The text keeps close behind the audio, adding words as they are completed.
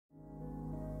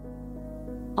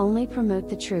only promote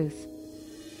the truth.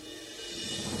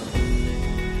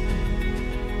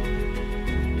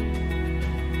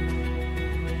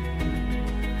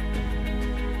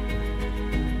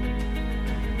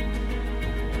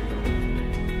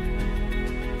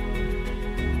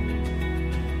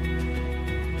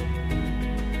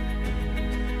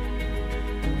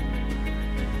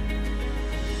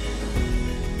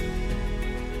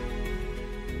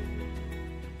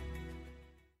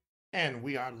 And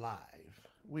we are live.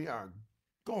 We are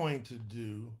going to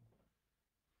do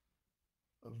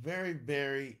a very,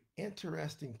 very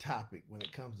interesting topic when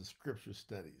it comes to scripture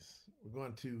studies. We're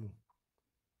going to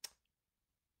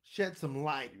shed some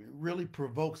light, really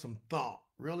provoke some thought,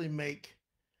 really make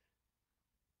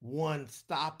one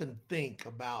stop and think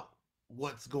about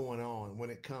what's going on when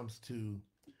it comes to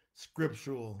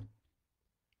scriptural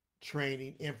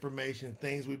training, information,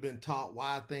 things we've been taught,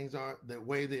 why things are the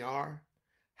way they are.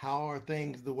 How are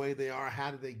things the way they are? How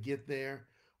did they get there?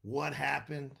 What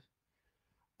happened?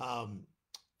 Um,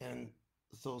 and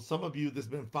so some of you that's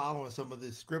been following some of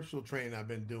this scriptural training I've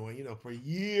been doing, for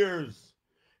years,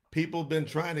 people have been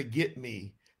trying to get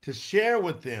me to share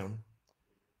with them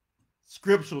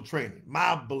scriptural training,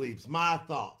 my beliefs, my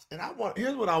thoughts. And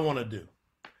here's what I want to do.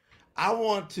 I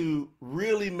want to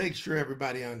really make sure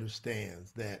everybody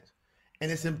understands that,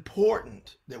 and it's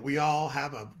important that we all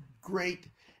have a great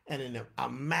and a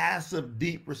massive,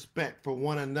 deep respect for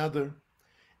one another,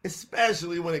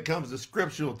 especially when it comes to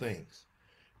scriptural things,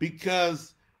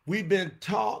 because we've been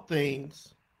taught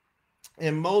things,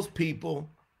 and most people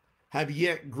have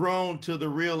yet grown to the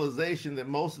realization that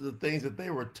most of the things that they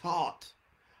were taught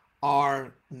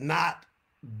are not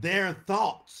their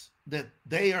thoughts, that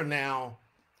they are now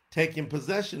taking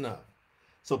possession of.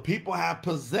 So people have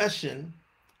possession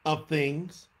of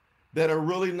things that are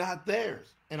really not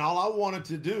theirs. And all I wanted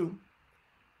to do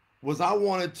was I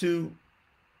wanted to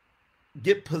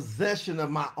get possession of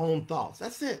my own thoughts.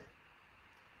 That's it.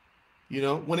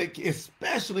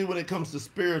 Especially when it comes to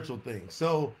spiritual things.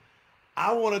 So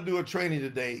I want to do a training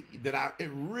today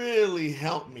it really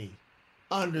helped me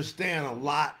understand a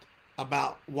lot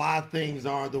about why things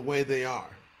are the way they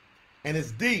are. And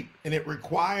it's deep, and it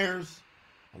requires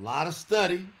a lot of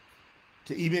study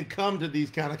to even come to these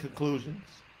kind of conclusions.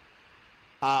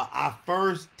 I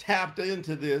first tapped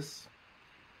into this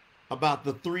about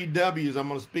the 3 W's I'm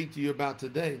going to speak to you about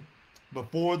today.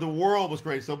 Before the world was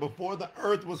created, so before the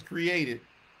earth was created,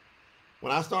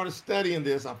 when I started studying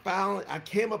this, I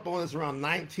came up on this around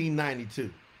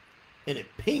 1992, and it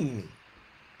pinged me.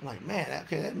 I'm like, man,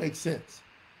 okay, that makes sense.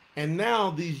 And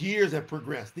now these years have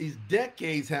progressed, these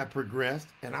decades have progressed,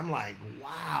 and I'm like,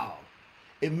 wow,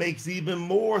 it makes even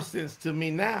more sense to me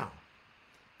now.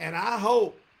 And I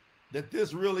hope that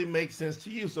this really makes sense to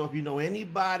you. So if you know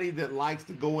anybody that likes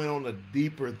to go in on the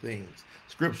deeper things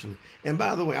scripturally, and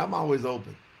by the way, I'm always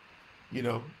open,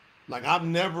 like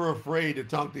I'm never afraid to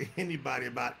talk to anybody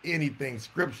about anything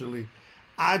scripturally.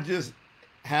 I just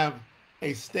have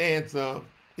a stance of,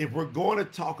 if we're going to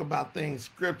talk about things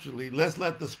scripturally, let's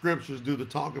let the scriptures do the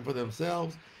talking for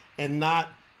themselves and not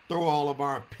throw all of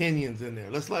our opinions in there.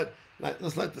 Let's let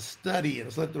the study and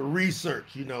let's let the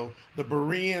research, the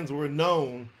Bereans were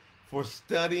known for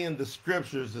studying the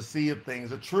scriptures to see if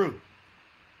things are true.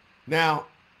 Now,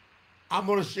 I'm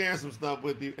going to share some stuff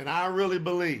with you, and I really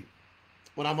believe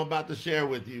what I'm about to share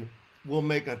with you will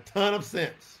make a ton of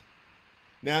sense.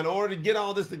 Now, in order to get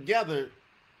all this together,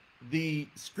 the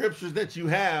scriptures that you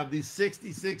have, these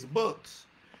 66 books,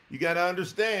 you got to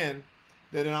understand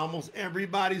that in almost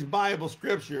everybody's Bible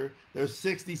scripture, there's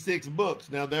 66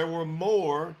 books. Now, there were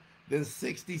more than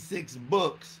 66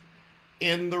 books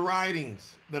in the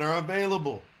writings that are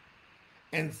available.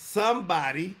 And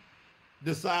somebody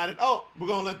decided, we're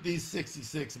going to let these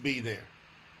 66 be there.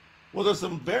 Well, there's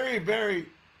some very, very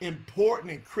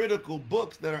important and critical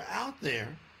books that are out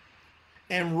there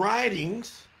and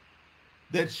writings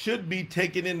that should be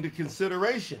taken into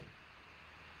consideration.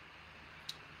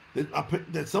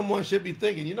 That someone should be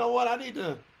thinking, you know what,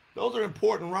 those are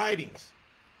important writings.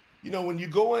 When you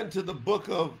go into the book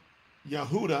of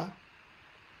Yehuda,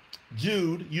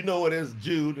 Jude, it as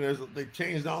Jude, and they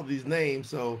changed all these names,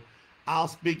 so I'll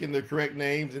speak in the correct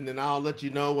names, and then I'll let you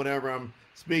know whenever I'm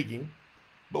speaking.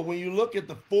 But when you look at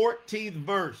the 14th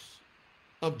verse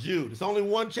of Jude, it's only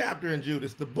one chapter in Jude,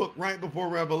 it's the book right before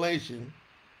Revelation,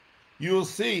 you'll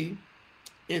see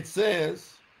it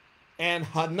says, and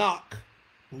Hanok,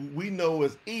 who we know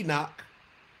as Enoch,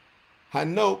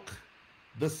 Hanok,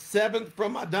 the 7th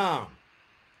from Adam,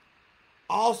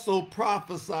 also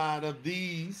prophesied of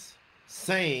these,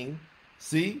 saying,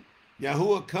 see,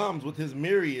 Yahuwah comes with his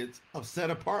myriads of set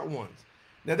apart ones.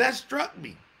 Now that struck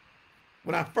me.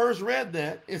 When I first read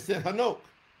that, it said Hanok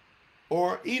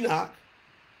or Enoch.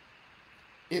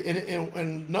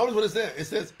 And notice what it says. It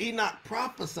says Enoch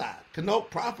prophesied. Hanok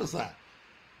prophesied.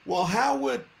 Well, how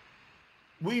would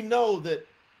we know that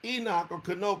Enoch or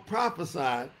Hanok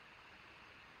prophesied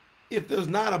if there's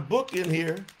not a book in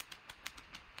here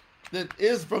that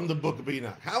is from the book of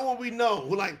Enoch? How will we know?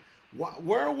 Like,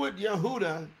 where would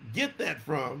Yehuda get that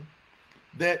from?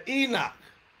 That Enoch.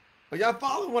 Are y'all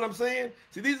following what I'm saying?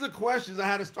 See, these are questions I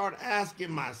had to start asking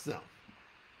myself.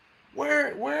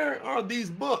 Where are these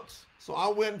books? So I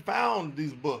went and found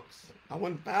these books. I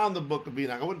went and found the book of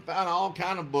Enoch. I went and found all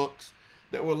kind of books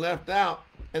that were left out.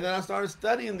 And then I started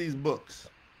studying these books.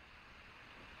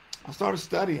 I started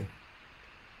studying.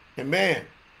 And man,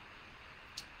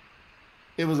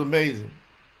 it was amazing.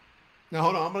 Now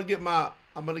hold on, I'm gonna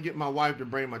get my wife to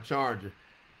bring my charger.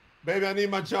 Baby, I need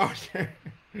my charger.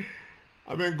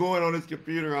 I've been going on this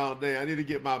computer all day. I need to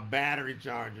get my battery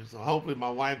charger. So hopefully my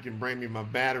wife can bring me my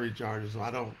battery charger so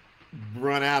I don't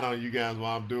run out on you guys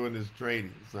while I'm doing this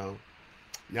trading. So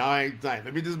y'all ain't tight.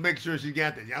 Let me just make sure she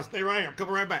got that. Y'all stay right here. I'm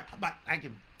coming right back. I'm back. I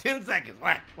can 10 seconds.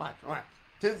 Watch.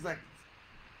 10 seconds.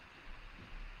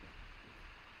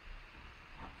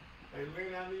 Hey,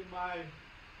 Lena, I need my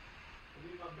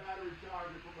battery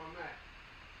charger for my Mac.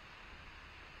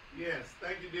 Yes,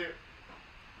 thank you, dear.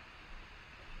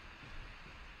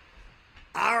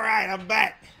 All right, I'm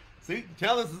back. See,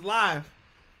 tell us it's live.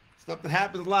 Stuff that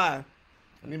happens live.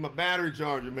 I need my battery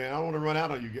charger, man. I don't want to run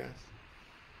out on you guys.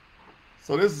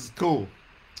 So this is cool.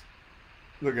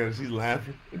 Look at her, she's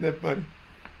laughing. Isn't that funny?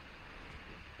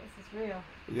 This is real.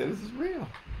 Yeah, this is real.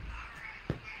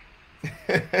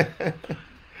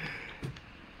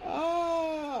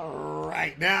 All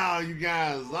right, now you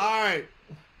guys, all right.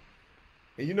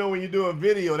 And you know when you do a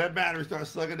video, that battery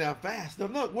starts sucking down fast. Now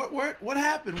look, what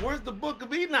happened? Where's the book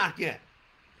of Enoch at?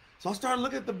 So I started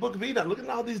looking at the book of Enoch, looking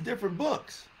at all these different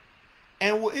books.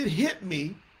 And it hit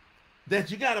me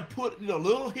that you got to put, a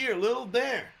little here, a little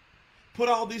there. Put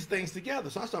all these things together.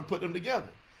 So I started putting them together.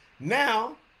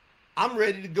 Now, I'm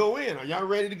ready to go in. Are y'all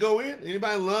ready to go in?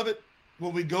 Anybody love it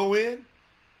when we go in?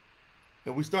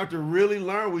 And we start to really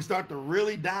learn, we start to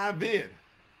really dive in.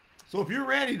 So if you're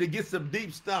ready to get some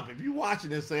deep stuff, if you're watching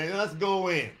this saying, let's go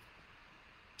in.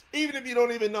 Even if you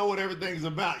don't even know what everything's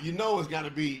about, you know it's got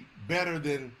to be better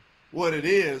than what it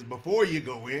is before you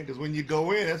go in. Because when you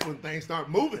go in, that's when things start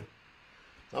moving.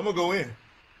 So I'm going to go in.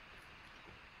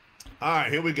 All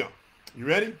right, here we go. You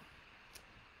ready?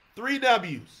 3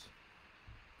 W's.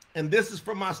 And this is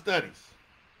from my studies.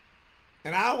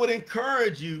 And I would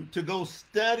encourage you to go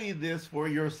study this for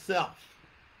yourself.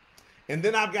 And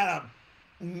then I've got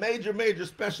a major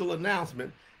special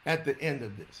announcement at the end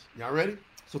of this. Y'all ready?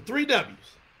 So 3 W's.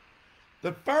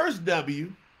 The first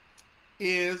W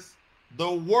is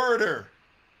the worder.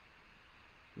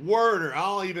 Worder.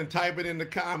 I'll even type it in the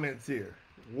comments here.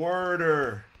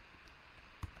 Worder.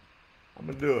 I'm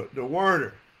going to do it. The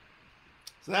worder.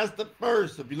 So that's the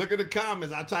first. If you look at the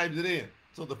comments, I typed it in.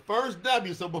 So the first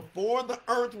W, so before the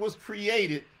earth was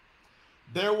created,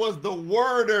 there was the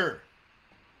worder.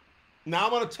 Now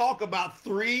I'm going to talk about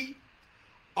 3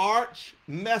 arch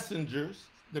messengers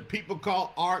that people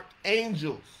call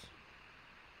archangels.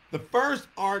 The first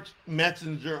arch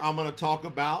messenger I'm going to talk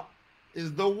about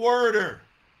is the worder.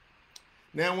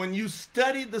 Now, when you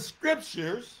study the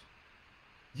scriptures,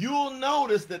 you'll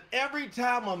notice that every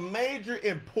time a major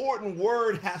important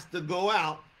word has to go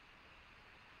out,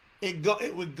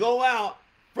 it would go out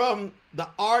from the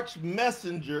arch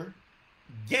messenger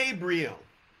Gabriel.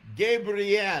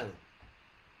 Gabriel.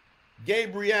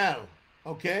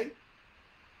 Okay?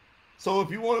 So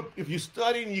if you're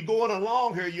studying, you're going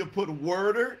along here, you put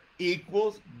worder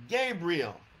equals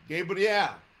Gabriel.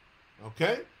 Gabriel.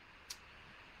 Okay?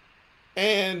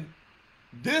 And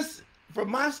this, from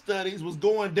my studies, was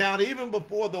going down even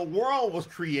before the world was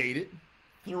created.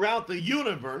 Throughout the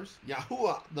universe,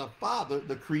 Yahuwah, the Father,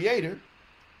 the Creator,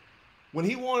 when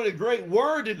he wanted a great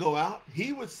word to go out,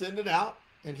 he would send it out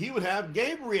and he would have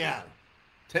Gabriel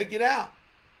take it out.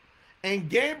 And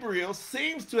Gabriel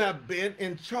seems to have been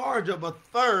in charge of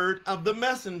 1/3 of the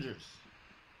messengers.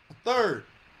 1/3.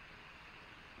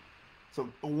 So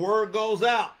a word goes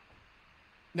out.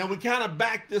 Now we kind of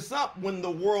back this up when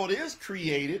the world is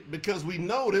created because we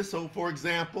notice, so for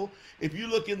example, if you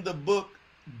look in the book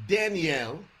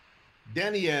Daniel,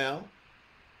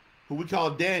 who we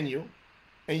call Daniel,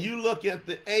 and you look at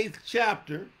the 8th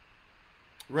chapter,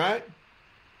 right?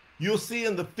 You'll see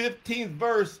in the 15th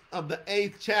verse of the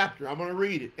 8th chapter, I'm going to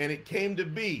read it. And it came to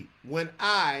be when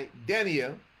I,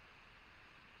 Daniel,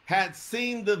 had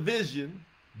seen the vision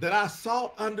that I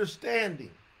sought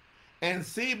understanding. And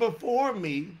see, before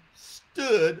me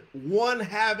stood one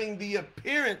having the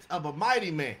appearance of a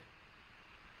mighty man.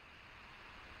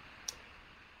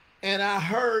 And I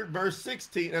heard, verse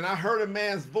 16, and I heard a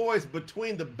man's voice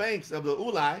between the banks of the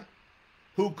Ulai,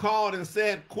 who called and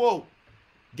said, quote,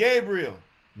 Gabriel,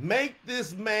 make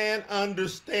this man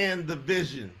understand the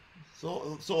vision.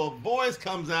 So a voice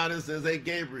comes out and says, hey,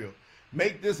 Gabriel,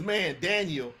 make this man,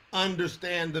 Daniel,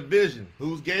 understand the vision.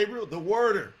 Who's Gabriel? The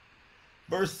worder.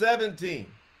 Verse 17,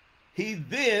 he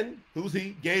then, who's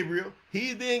he? Gabriel.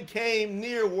 He then came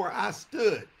near where I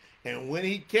stood. And when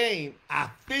he came, I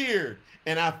feared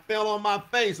and I fell on my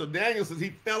face. So Daniel says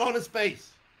he fell on his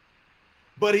face.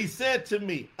 But he said to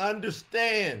me,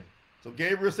 understand. So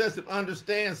Gabriel says to him,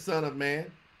 understand, son of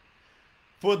man.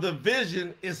 For the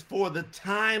vision is for the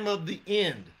time of the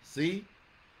end. See?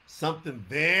 Something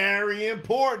very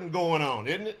important going on,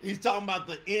 isn't it? He's talking about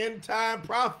the end time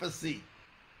prophecy.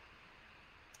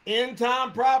 End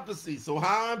time prophecy. So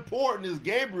how important is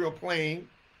Gabriel playing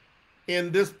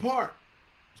in this part?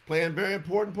 He's playing a very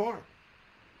important part.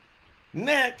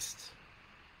 Next,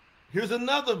 here's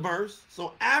another verse.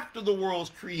 So after the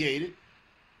world's created,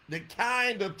 that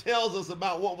kind of tells us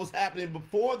about what was happening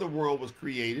before the world was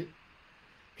created.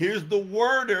 Here's the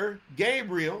worder,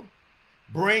 Gabriel,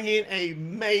 bringing a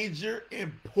major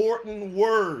important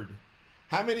word.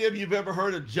 How many of you have ever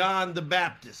heard of John the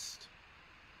Baptist?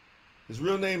 His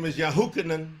real name is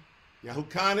Yahuchanan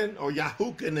or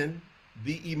Yahuchanan,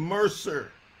 the immerser.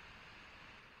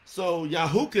 So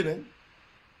Yahuchanan,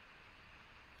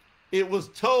 it was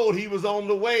told he was on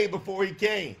the way before he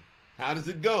came. How does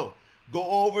it go? Go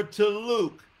over to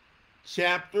Luke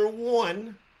chapter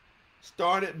 1,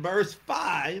 start at verse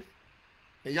 5.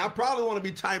 And y'all probably want to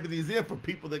be typing these in for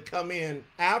people that come in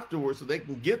afterwards so they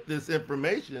can get this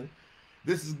information.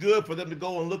 This is good for them to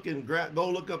go and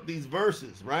look up these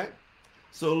verses, right?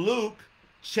 So Luke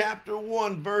chapter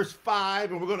 1, verse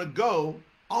 5, and we're going to go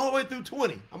all the way through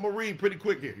 20. I'm going to read pretty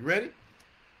quick here. You ready?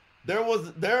 There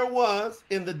was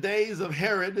in the days of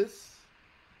Herodes,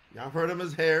 y'all heard him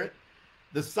as Herod,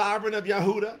 the sovereign of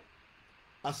Yehuda,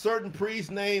 a certain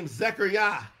priest named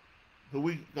Zechariah, who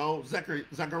we call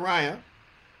Zechariah.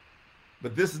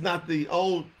 But this is not the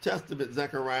Old Testament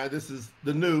Zechariah. This is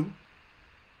the New,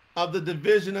 of the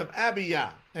division of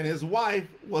Abijah. And his wife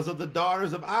was of the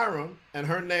daughters of Aaron, and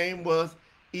her name was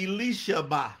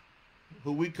Elisheba,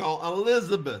 who we call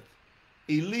Elizabeth,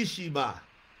 Elisheba.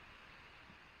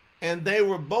 And they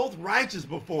were both righteous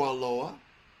before Allah.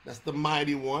 That's the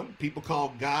mighty one. People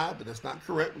call God, but that's not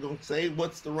correct. We're going to say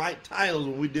what's the right titles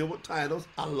when we deal with titles.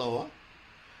 Allah.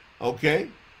 Okay.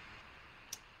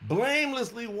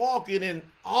 Blamelessly walking in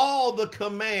all the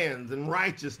commands and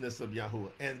righteousness of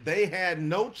Yahuwah. And they had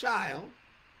no child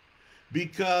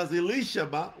because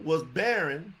Elisheba was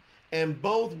barren and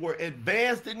both were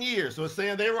advanced in years. So it's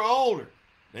saying they were older.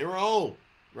 They were old,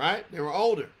 right? They were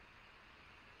older.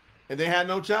 And they had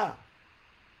no child.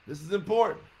 This is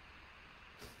important.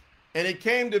 And it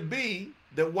came to be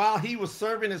that while he was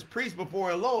serving as priest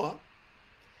before Eloah,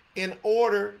 in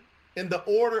the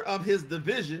order of his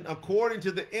division, according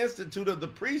to the institute of the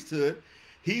priesthood,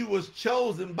 he was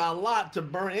chosen by lot to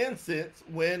burn incense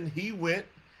when he went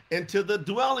into the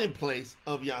dwelling place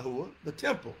of Yahuwah, the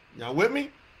temple. Y'all with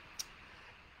me?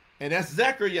 And that's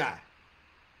Zechariah.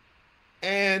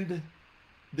 And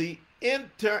the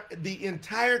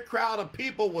entire crowd of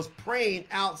people was praying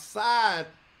outside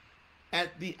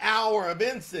at the hour of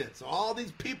incense. So all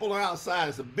these people are outside.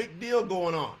 It's a big deal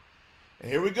going on.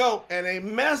 And here we go. And a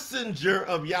messenger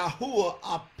of Yahuwah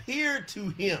appeared to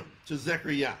him, to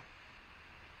Zechariah,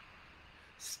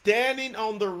 standing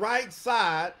on the right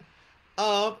side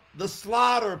of the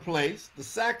slaughter place, the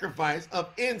sacrifice of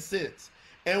incense.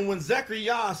 And when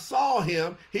Zechariah saw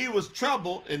him, he was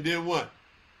troubled and did what?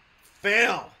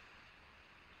 Fell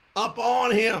up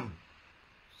on him.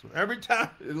 So every time,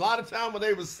 a lot of time when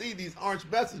they would see these arch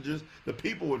messengers, the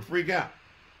people would freak out.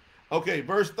 Okay,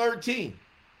 verse 13.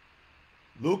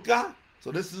 Luca.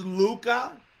 So this is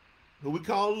Luca, who we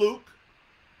call Luke.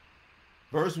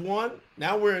 Verse 1.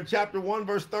 Now we're in chapter 1,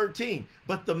 verse 13.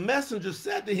 But the messenger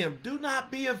said to him, do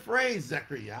not be afraid,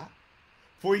 Zechariah,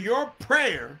 for your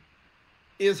prayer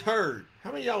is heard.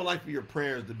 How many of y'all would like for your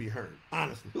prayers to be heard?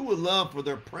 Honestly, who would love for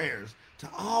their prayers to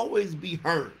always be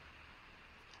heard?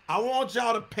 I want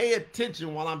y'all to pay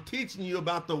attention while I'm teaching you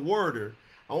about the worder.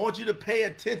 I want you to pay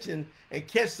attention and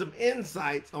catch some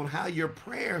insights on how your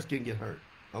prayers can get heard.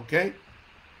 Okay?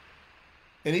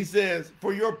 And he says,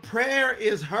 for your prayer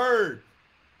is heard,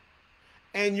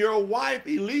 and your wife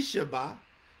Elisheba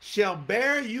shall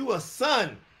bear you a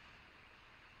son,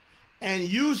 and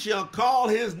you shall call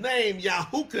his name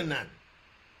Yahuchanan.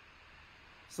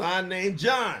 son named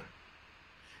John.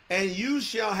 And you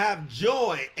shall have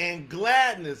joy and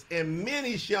gladness, and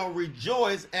many shall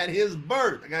rejoice at his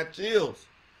birth. I got chills.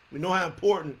 We know how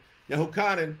important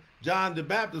Yahuchanan, John the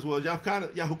Baptist was,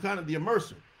 Yahuchanan the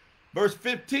Immerser. Verse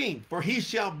 15, for he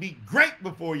shall be great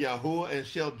before Yahuwah, and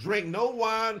shall drink no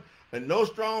wine and no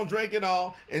strong drink at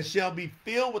all, and shall be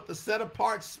filled with the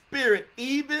set-apart spirit,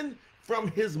 even from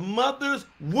his mother's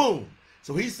womb.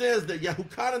 So he says that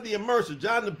Yahuchanan the Immerser,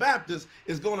 John the Baptist,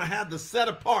 is going to have the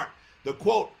set-apart, the,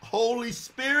 quote, Holy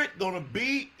Spirit going to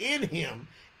be in him,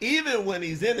 even when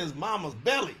he's in his mama's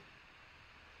belly.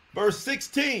 Verse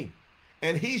 16,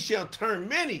 and he shall turn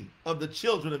many of the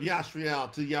children of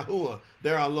Yashriel to Yahuwah,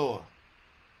 their Aloha.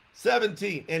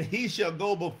 17, and he shall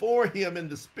go before him in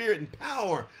the spirit and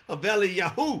power of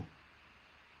Eliyahu.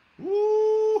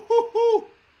 Woo-hoo-hoo.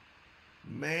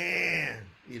 Man,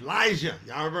 Elijah.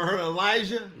 Y'all ever heard of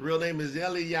Elijah? Real name is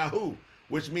Eliyahu,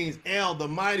 which means El, the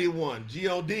mighty one.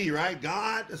 G-O-D, right?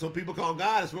 God. That's what people call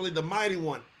God. It's really the mighty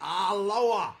one.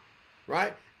 Aloha,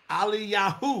 right?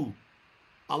 Eliyahu.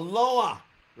 Aloha,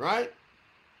 right?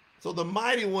 So the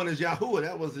mighty one is Yahuwah.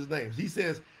 That was his name. He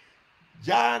says,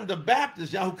 John the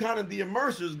Baptist, Yahuchanan the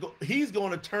Immerser, he's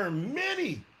going to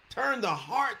turn the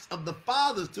hearts of the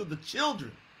fathers to the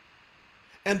children,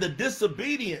 and the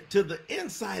disobedient to the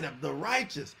insight of the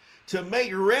righteous, to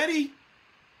make ready,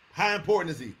 how important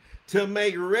is he? To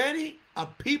make ready a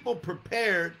people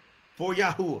prepared for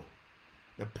Yahuwah.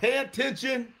 Now pay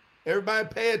attention. Everybody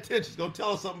pay attention. It's going to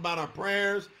tell us something about our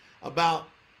prayers, about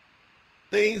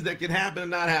things that can happen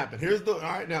and not happen. All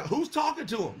right, now, who's talking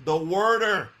to him? The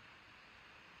worder.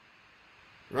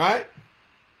 Right?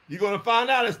 You're going to find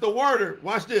out it's the worder.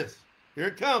 Watch this. Here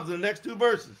it comes in the next two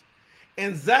verses.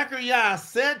 And Zechariah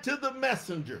said to the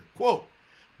messenger, quote,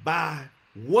 by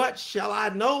what shall I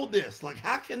know this? Like,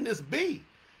 how can this be?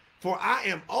 For I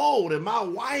am old and my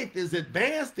wife is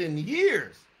advanced in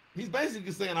years. He's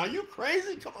basically saying, are you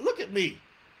crazy? Come on, look at me.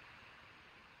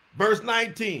 Verse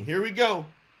 19, here we go.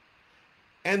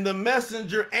 And the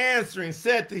messenger answering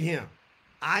said to him,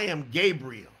 I am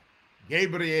Gabriel.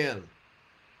 Gabriel.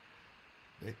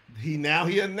 He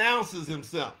announces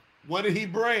himself. What did he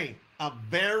bring? A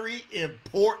very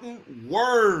important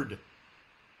word.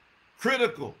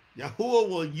 Critical. Yahuwah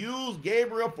will use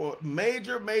Gabriel for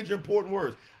major important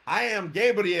words. I am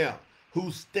Gabriel,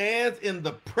 who stands in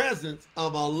the presence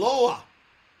of Aloha.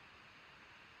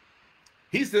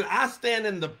 He said, I stand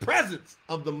in the presence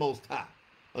of the Most High,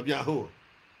 of Yahuwah.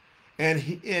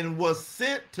 And was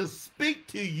sent to speak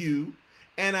to you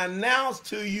and announce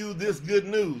to you this good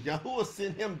news. Yahuwah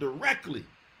sent him directly.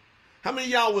 How many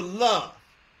of y'all would love,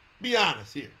 be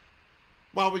honest here,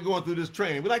 while we're going through this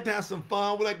training? We like to have some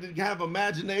fun. We like to have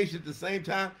imagination at the same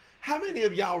time. How many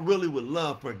of y'all really would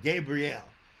love for Gabriel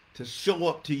to show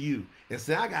up to you and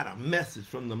say, I got a message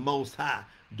from the Most High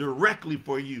directly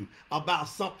for you about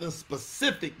something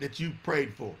specific that you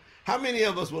prayed for? How many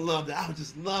of us would love that? I would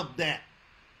just love that.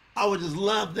 I would just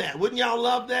love that. Wouldn't y'all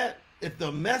love that? If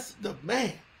the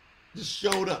man just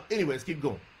showed up. Anyways, keep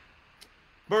going.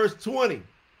 Verse 20.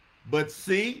 But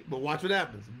watch what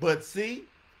happens. But see,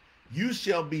 you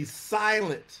shall be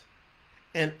silent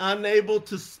and unable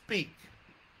to speak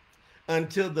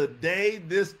until the day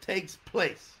this takes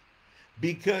place,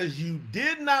 because you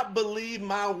did not believe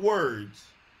my words,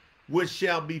 which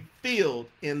shall be filled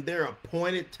in their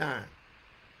appointed time.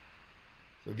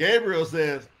 So Gabriel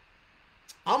says,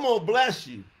 I'm going to bless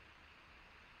you,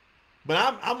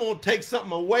 but I'm going to take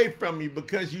something away from you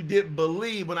because you didn't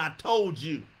believe when I told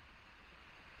you.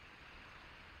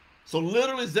 So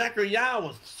literally Zechariah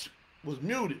was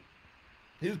muted.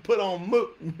 He was put on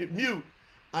mute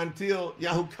until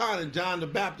Yahuchanan, John the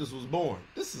Baptist, was born.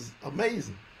 This is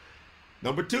amazing.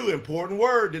 Number 2, important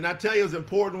word. Didn't I tell you it was an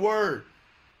important word?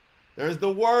 There's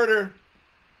the worder.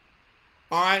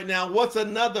 All right, now what's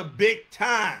another big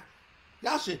time?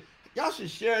 Y'all should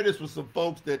share this with some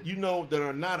folks that you know that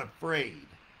are not afraid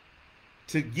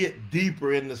to get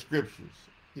deeper in the scriptures.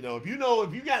 You know, if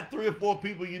you got 3 or 4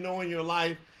 people you know in your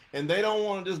life and they don't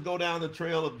want to just go down the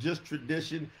trail of just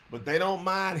tradition, but they don't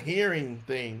mind hearing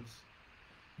things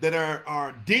that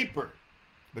are deeper,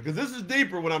 because this is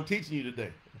deeper what I'm teaching you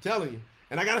today. I'm telling you.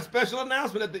 And I got a special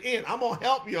announcement at the end. I'm going to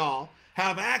help y'all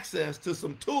have access to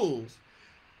some tools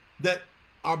that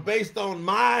are based on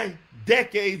my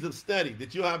decades of study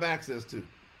that you'll have access to.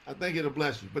 I think it'll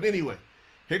bless you. But anyway,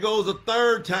 here goes a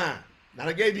third time. Now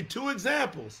I gave you 2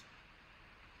 examples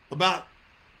about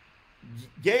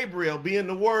Gabriel being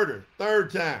the worder.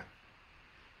 Third time.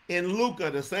 In Luke,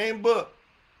 the same book,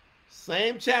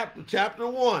 same chapter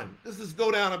 1. Let's just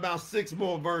go down about 6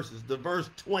 more verses, to verse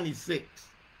 26.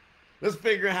 Let's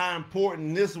figure out how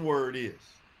important this word is.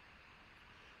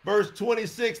 Verse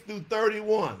 26 through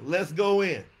 31. Let's go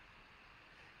in.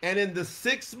 And in the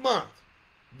 6th month,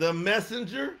 the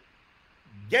messenger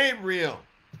Gabriel,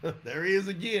 there he is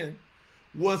again,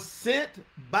 was sent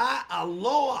by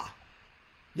Eloah,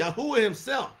 Yahuwah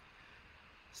himself.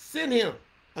 Sent him.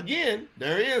 Again,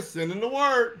 there he is, sending the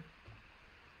word.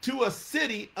 To a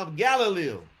city of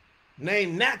Galilee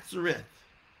named Nazareth,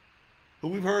 who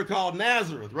we've heard called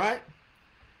Nazareth, right?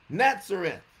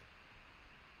 Nazareth.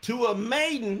 To a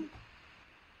maiden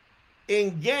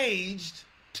engaged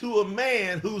to a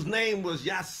man whose name was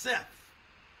Yosef.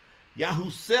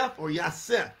 Yahusef or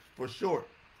Yosef for short.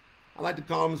 I like to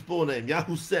call him his full name,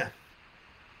 Yahusef,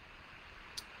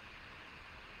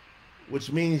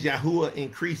 which means Yahuwah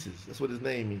increases. That's what his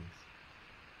name means.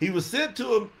 He was sent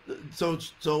to him. So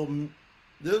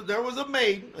there was a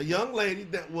maiden, a young lady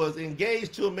that was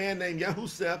engaged to a man named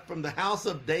Yahusef from the house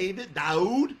of David,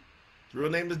 Daoud. His real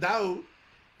name is Daoud.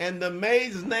 And the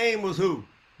maid's name was who?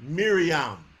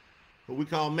 Miriam, who we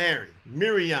call Mary.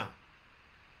 Miriam.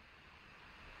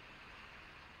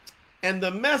 And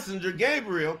the messenger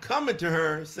Gabriel coming to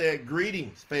her said,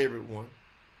 greetings, favorite one.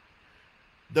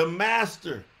 The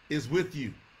master is with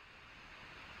you.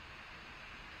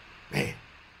 Man,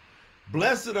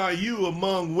 blessed are you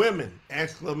among women,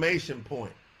 exclamation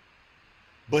point.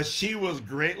 But she was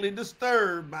greatly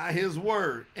disturbed by his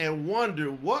word and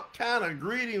wondered what kind of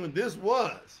greeting this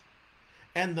was.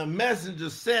 And the messenger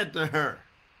said to her,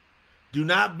 do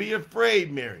not be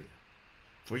afraid, Mary,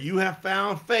 for you have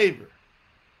found favor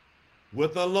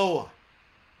with Eloah.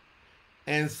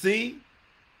 And see,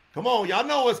 come on, y'all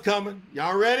know what's coming.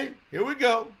 Y'all ready? Here we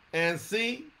go. And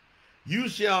see, you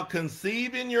shall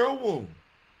conceive in your womb,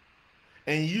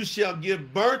 and you shall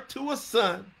give birth to a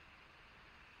son,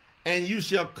 and you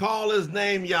shall call his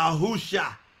name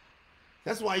Yahusha.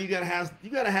 That's why you gotta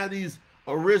have these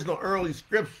original early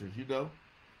scriptures, you know.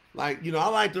 Like, you know, I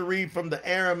like to read from the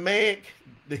Aramaic,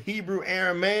 the Hebrew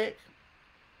Aramaic.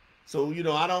 So, you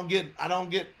know, I don't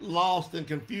get lost and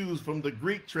confused from the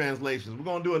Greek translations. We're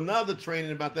going to do another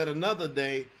training about that another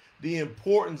day, the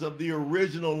importance of the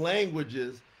original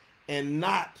languages and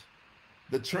not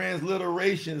the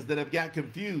transliterations that have got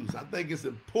confused. I think it's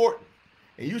important.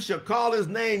 And you shall call his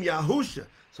name Yahusha.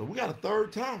 So we got a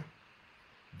third time.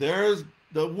 There's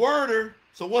the worder.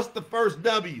 So what's the first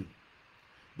W?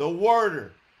 The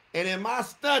worder. And in my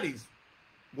studies,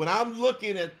 when I'm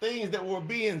looking at things that were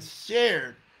being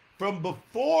shared from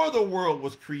before the world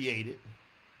was created,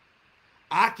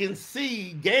 I can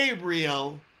see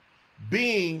Gabriel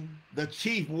being the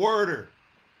chief worder.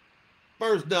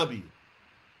 First W.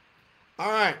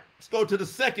 All right, let's go to the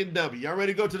second W. Y'all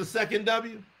ready to go to the second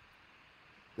W?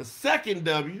 The second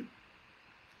W,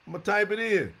 I'm going to type it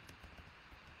in.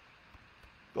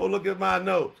 Go look at my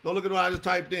notes. Go look at what I just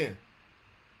typed in.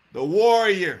 The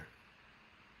warrior.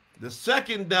 The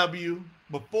second W,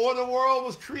 before the world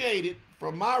was created,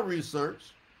 from my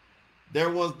research, there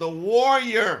was the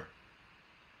warrior.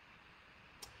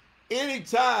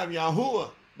 Anytime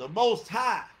Yahuwah, the Most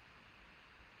High,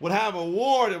 would have a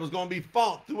war that was going to be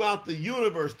fought throughout the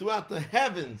universe, throughout the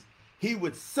heavens, he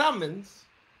would summons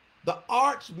the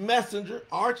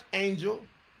archangel,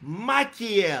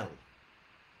 Michael.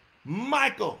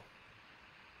 Michael.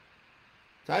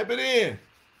 Type it in.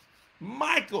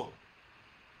 Michael.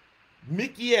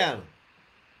 Michael.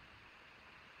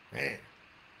 Man.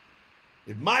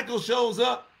 If Michael shows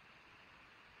up,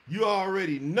 you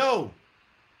already know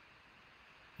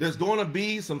there's going to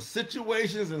be some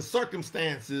situations and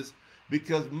circumstances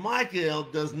because Michael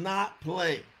does not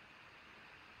play.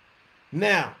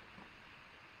 Now,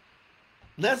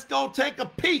 let's go take a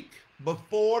peek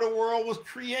before the world was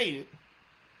created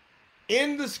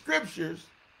in the scriptures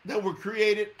that were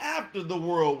created after the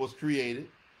world was created.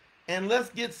 And let's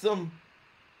get some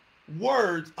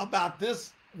words about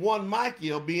this one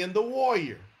Michael being the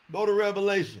warrior. Go to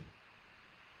Revelation.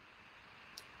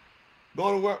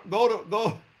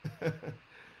 Go.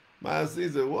 My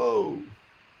Caesar, whoa.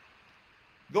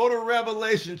 Go to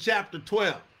Revelation chapter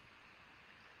 12.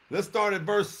 Let's start at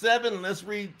verse 7 and let's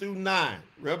read through 9.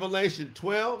 Revelation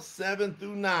 12, 7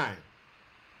 through 9.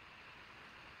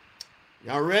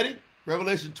 Y'all ready?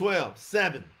 Revelation 12,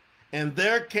 7. And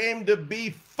there came to be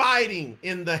fighting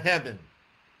in the heaven.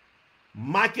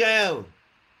 Michael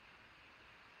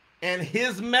and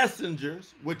his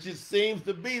messengers, which it seems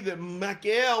to be that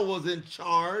Michael was in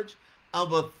charge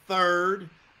of a third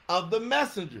of the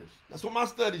messengers. That's what my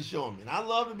study's showing me. And I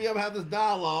love to be able to have this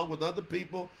dialogue with other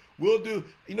people. We'll do,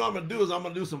 you know what I'm going to do is I'm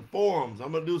going to do some forums.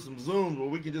 I'm going to do some Zooms where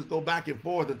we can just go back and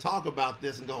forth and talk about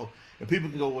this and go, and people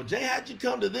can go, well, Jay, how'd you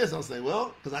come to this? I'll say,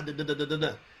 well, because I did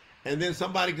da-da-da-da-da. And then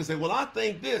somebody can say, well, I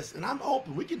think this. And I'm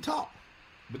open. We can talk.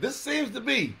 But this seems to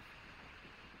be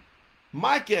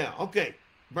Michael, okay,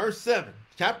 verse 7,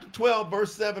 chapter 12,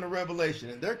 verse 7 of Revelation.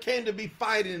 And there came to be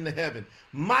fighting in the heaven.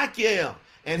 Michael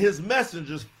and his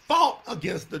messengers fought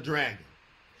against the dragon.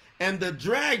 And the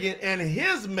dragon and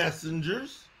his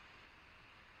messengers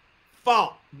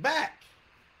fought back.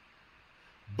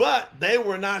 But they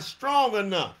were not strong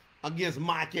enough against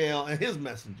Michael and his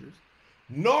messengers,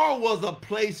 nor was a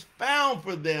place found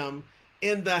for them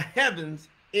in the heavens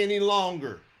any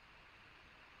longer.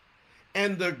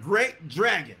 And the great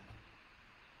dragon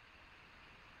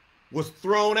was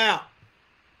thrown out,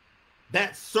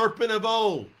 that serpent of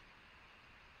old,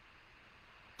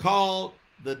 called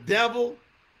the devil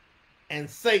and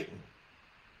Satan,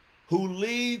 who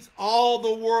leads all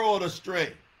the world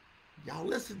astray. Y'all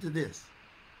listen to this.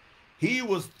 He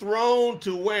was thrown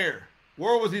to where?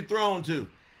 Where was he thrown to?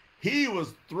 He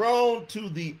was thrown to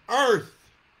the earth.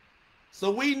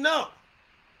 So we know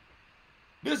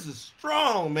this is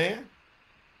strong, man.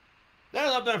 They're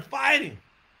up there fighting.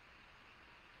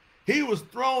 He was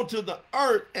thrown to the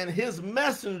earth, and his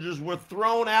messengers were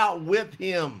thrown out with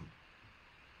him.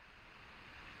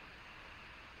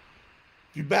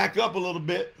 If you back up a little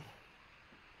bit,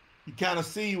 you kind of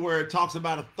see where it talks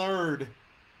about a third.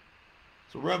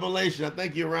 So Revelation, I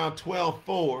think you're around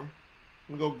 12:4.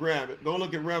 I'm going to go grab it. Go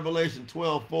look at Revelation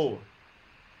 12:4. If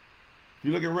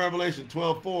you look at Revelation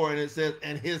 12:4, and it says,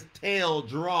 and his tail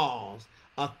draws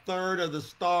a third of the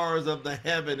stars of the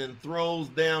heaven and throws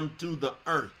them to the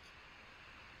earth.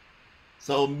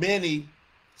 So many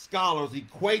scholars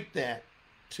equate that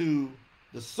to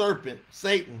the serpent,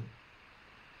 Satan,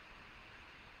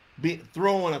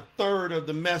 throwing a third of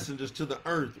the messengers to the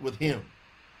earth with him.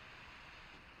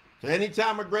 So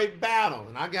anytime a great battle,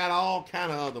 and I got all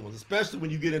kind of other ones, especially when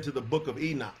you get into the book of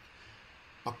Enoch,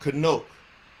 or Kanok,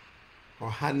 or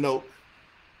Hanok,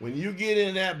 when you get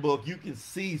in that book, you can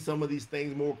see some of these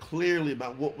things more clearly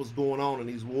about what was going on in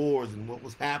these wars and what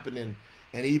was happening,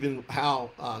 and even how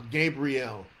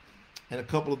Gabriel and a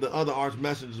couple of the other arch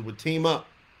messengers would team up.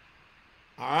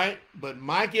 All right, but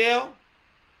Michael,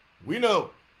 we know,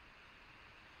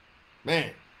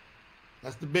 man,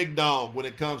 that's the big dog when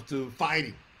it comes to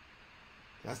fighting.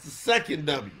 That's the second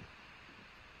W.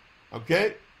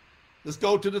 Okay, let's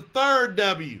go to the third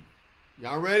W.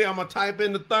 Y'all ready? I'm going to type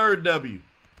in the third W.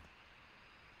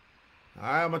 All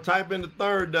right, I'm going to type in the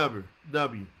third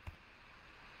W.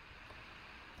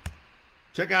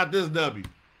 Check out this W.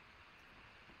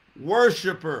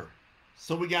 Worshiper.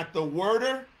 So we got the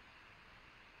worder,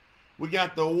 we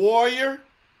got the warrior,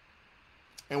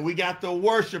 and we got the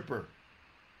worshiper.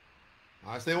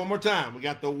 I'll say it one more time. We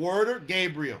got the worder,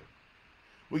 Gabriel.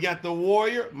 We got the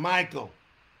warrior, Michael.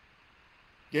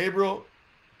 Gabriel,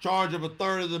 charge of a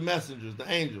third of the messengers, the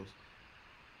angels.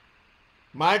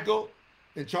 Michael,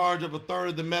 in charge of a third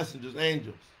of the messengers,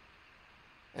 angels.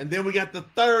 And then we got the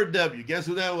third W. Guess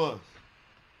who that was?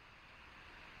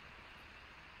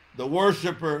 The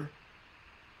worshiper.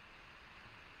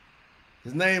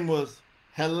 His name was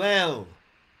Hallel.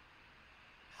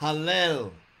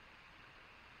 Hallel.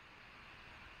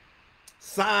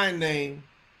 Sign name,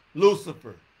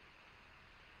 Lucifer.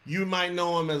 You might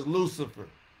know him as Lucifer,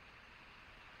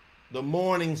 the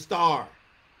morning star.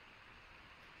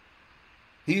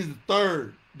 He's the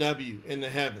third W in the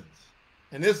heavens.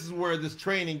 And this is where this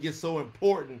training gets so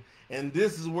important. And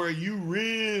this is where you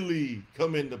really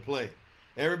come into play.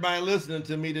 Everybody listening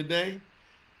to me today,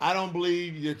 I don't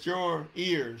believe that your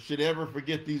ears should ever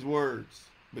forget these words,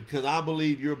 because I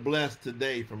believe you're blessed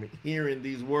today from hearing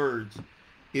these words.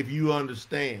 If you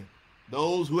understand,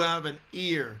 those who have an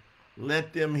ear,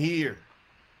 let them hear,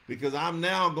 because I'm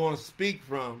now going to speak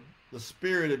from the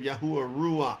spirit of Yahuwah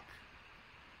Ruach.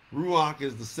 Ruach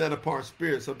is the set apart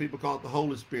spirit. Some people call it the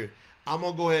Holy Spirit. I'm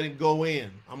going to go ahead and go in.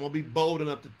 I'm going to be bold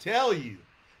enough to tell you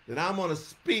that I'm going to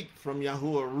speak from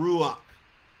Yahuwah Ruach.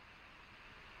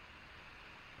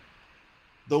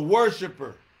 The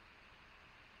worshiper,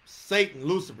 Satan,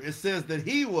 Lucifer, it says that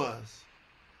he was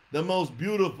the most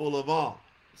beautiful of all.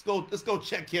 Let's go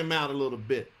check him out a little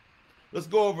bit. Let's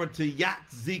go over to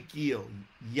Yatzekiel.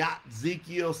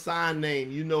 Yatzekiel, sign name,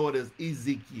 you know it as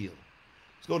Ezekiel.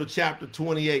 Let's go to chapter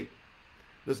 28.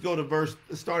 Let's start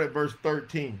at verse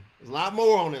 13. There's a lot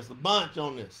more on this, a bunch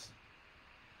on this.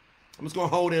 I'm just going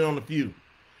to hold in on a few.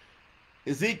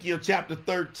 Ezekiel chapter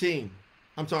 28,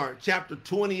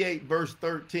 verse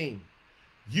 13.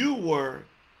 You were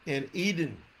in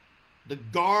Eden, the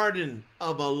garden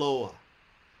of Eloah.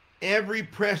 Every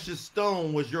precious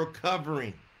stone was your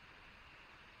covering.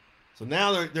 So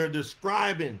now they're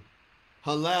describing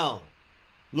Hallel,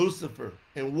 Lucifer,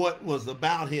 and what was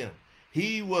about him.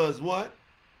 He was what?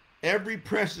 Every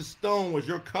precious stone was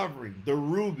your covering. The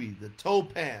ruby, the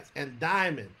topaz, and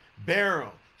diamond,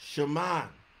 beryl, shoham,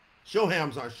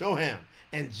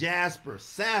 and jasper,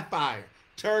 sapphire,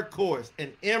 turquoise,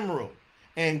 and emerald,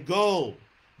 and gold.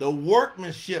 The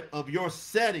workmanship of your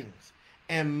settings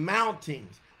and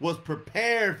mountings was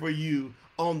prepared for you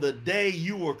on the day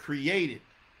you were created.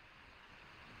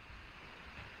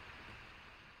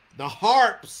 The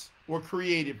harps were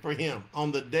created for him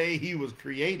on the day he was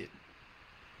created.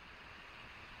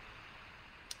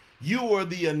 You were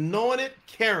the anointed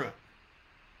cherub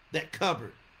that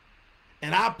covered,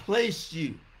 and I placed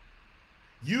you.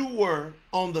 You were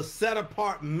on the set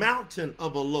apart mountain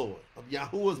of Eloah, of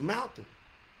Yahuwah's mountain.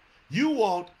 You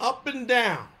walked up and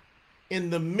down in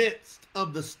the midst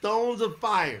of the stones of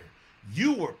fire.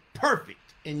 You were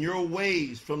perfect in your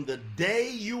ways from the day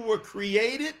you were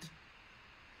created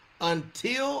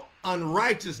until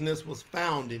unrighteousness was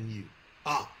found in you.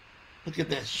 Ah, look at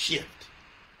that shift.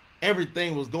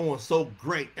 Everything was going so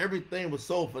great. Everything was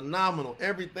so phenomenal.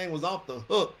 Everything was off the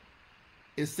hook.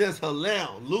 It says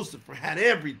Hallel, Lucifer, had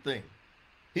everything.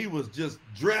 He was just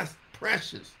dressed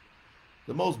precious.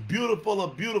 The most beautiful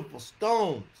of beautiful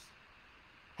stones.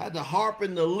 Had the harp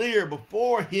and the lyre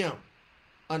before him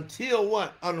until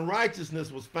what?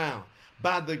 Unrighteousness was found.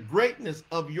 By the greatness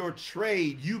of your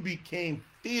trade, you became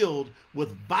filled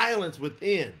with violence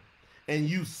within, and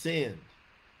you sinned.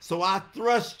 So I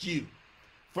thrust you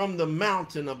from the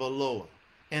mountain of Eloah,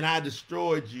 and I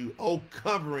destroyed you, O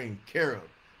covering cherub,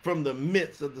 from the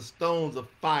midst of the stones of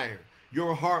fire.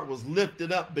 Your heart was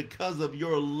lifted up because of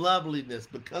your loveliness,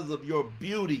 because of your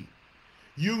beauty.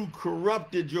 You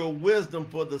corrupted your wisdom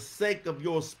for the sake of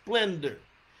your splendor.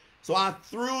 So I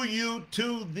threw you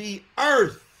to the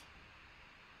earth.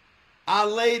 I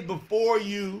laid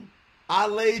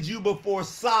you before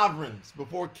sovereigns,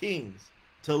 before kings,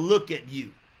 to look at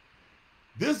you.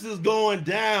 This is going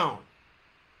down.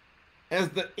 As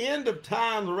the end of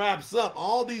time wraps up,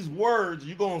 all these words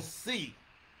you're going to see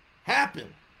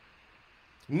happen.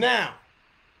 Now,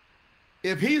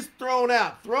 if he's thrown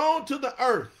to the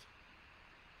earth,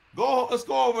 let's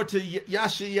go over to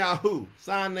Yashayahu,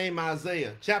 sign name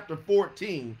Isaiah, chapter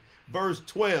 14, verse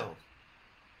 12.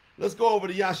 Let's go over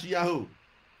to Yashayahu,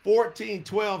 14,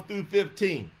 12 through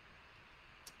 15.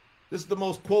 This is the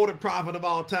most quoted prophet of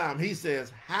all time. He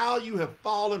says, how you have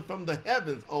fallen from the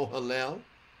heavens, O Hallel,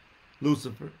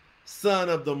 Lucifer, son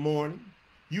of the morning.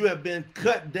 You have been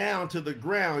cut down to the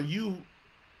ground, you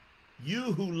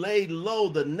who laid low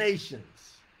the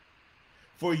nations.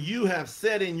 For you have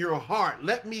said in your heart,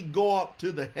 let me go up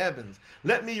to the heavens.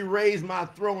 Let me raise my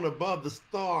throne above the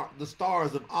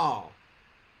stars of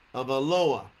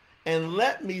Eloah. And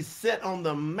let me sit on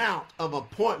the mount of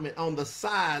appointment on the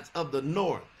sides of the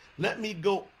north. Let me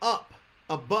go up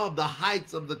above the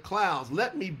heights of the clouds.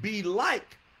 Let me be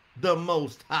like the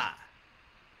Most High.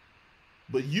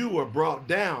 But you were brought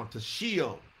down to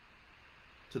Sheol,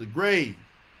 to the grave,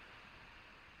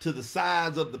 to the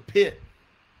sides of the pit.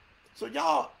 So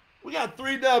y'all, we got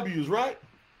 3 W's, right?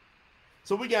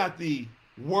 So we got the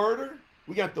worder,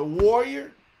 we got the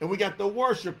warrior, and we got the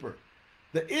worshiper.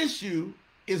 The issue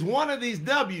is one of these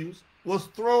W's was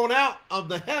thrown out of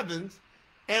the heavens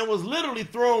and was literally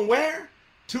thrown where?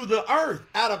 To the earth,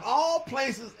 out of all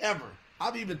places ever.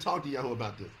 I've even talked to Yahoo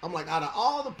about this. I'm like, out of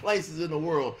all the places in the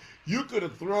world, you could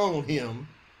have thrown him.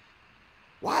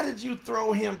 Why did you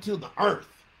throw him to the earth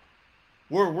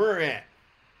where we're at?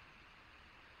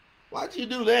 Why'd you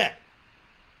do that?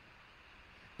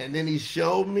 And then he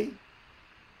showed me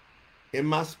in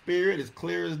my spirit as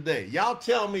clear as day. Y'all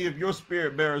tell me if your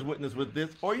spirit bears witness with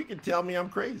this, or you can tell me I'm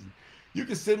crazy. You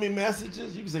can send me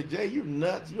messages. You can say, Jay, you're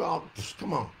nuts. You all,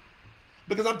 come on.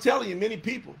 Because I'm telling you, many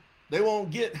people, they won't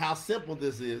get how simple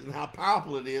this is and how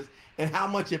powerful it is and how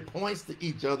much it points to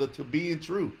each other to being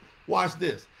true. Watch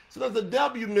this. So there's a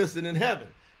W missing in heaven.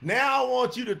 Now I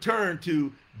want you to turn to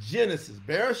Genesis,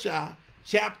 Bereshah,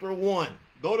 chapter 1.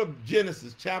 Go to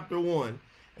Genesis chapter 1,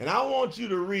 and I want you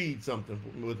to read something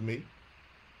with me.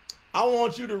 I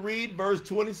want you to read verse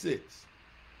 26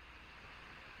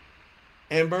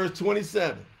 and verse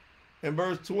 27 and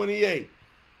verse 28.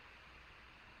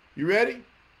 You ready?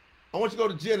 I want you to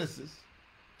go to Genesis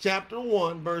chapter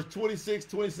 1, verse 26,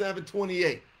 27,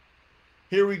 28.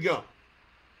 Here we go.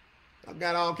 I've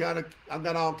got all kind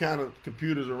of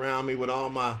computers around me with all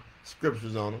my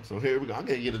scriptures on them. So here we go. I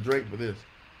gotta get a drink for this.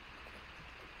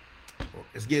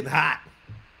 It's getting hot.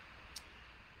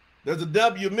 There's a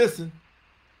W missing.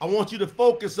 I want you to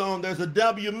focus on there's a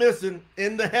W missing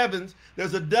in the heavens.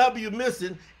 There's a W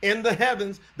missing in the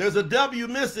heavens. There's a W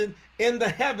missing in the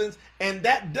heavens. And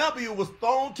that W was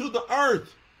thrown to the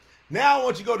earth. Now I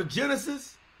want you to go to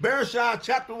Genesis, Bereshit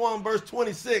chapter 1, verse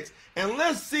 26. And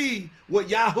let's see what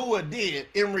Yahuwah did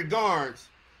in regards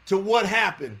to what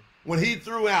happened when he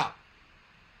threw out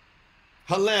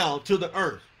Hallel to the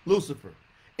earth, Lucifer.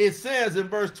 It says in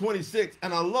verse 26,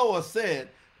 and Allah said,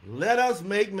 let us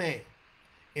make man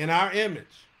in our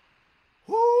image.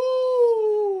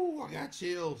 Whoo, I got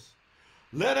chills.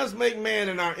 Let us make man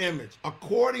in our image,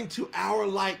 according to our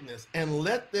likeness, and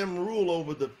let them rule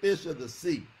over the fish of the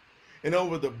sea, and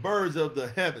over the birds of the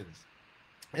heavens,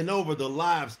 and over the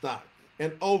livestock,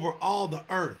 and over all the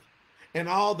earth, and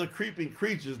all the creeping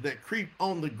creatures that creep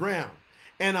on the ground.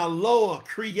 And Allah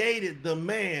created the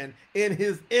man in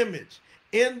his image.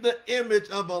 In the image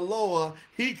of Allah,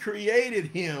 he created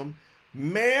him,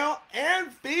 male and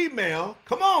female.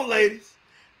 Come on, ladies.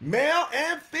 Male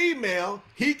and female,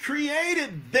 he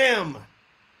created them.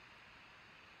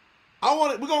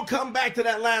 We're going to come back to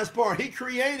that last part. He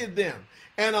created them.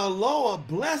 And Allah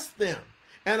blessed them.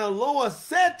 And Allah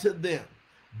said to them,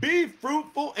 be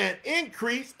fruitful and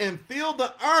increase and fill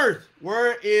the earth.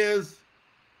 Where is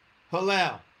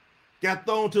Hallel? Got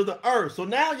thrown to the earth. So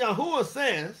now Yahuwah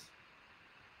says,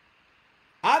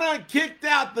 I done kicked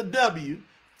out the W,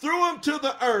 threw him to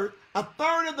the earth, a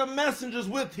third of the messengers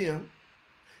with him.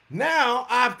 Now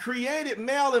I've created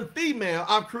male and female.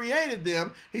 I've created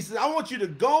them. He says, I want you to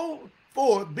go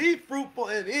forth, be fruitful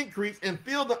and increase and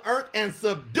fill the earth and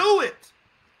subdue it.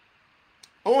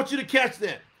 I want you to catch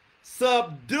that.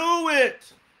 Subdue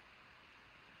it.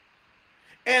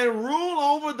 And rule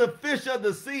over the fish of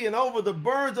the sea and over the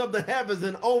birds of the heavens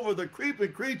and over the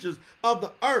creeping creatures of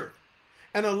the earth.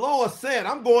 And the Lord said,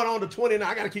 I'm going on to 29.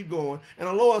 I got to keep going. And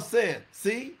the Lord said,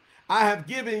 see, I have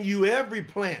given you every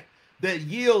plant that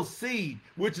yields seed,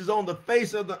 which is on the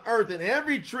face of the earth, and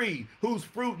every tree whose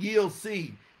fruit yields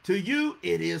seed. To you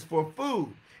it is for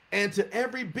food, and to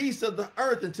every beast of the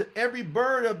earth, and to every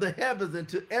bird of the heavens, and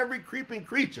to every creeping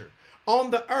creature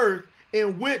on the earth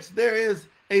in which there is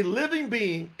a living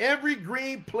being, every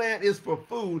green plant is for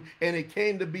food, and it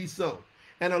came to be so.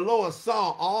 And the Lord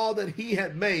saw all that he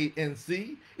had made, and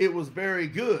see, it was very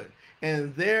good.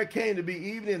 And there came to be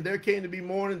evening, and there came to be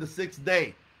morning the sixth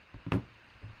day.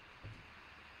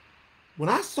 When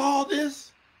I saw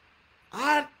this,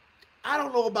 I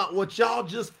don't know about what y'all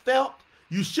just felt.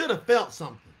 You should have felt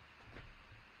something.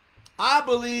 I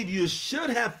believe you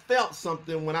should have felt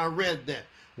something when I read that.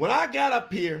 When I got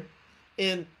up here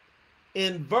in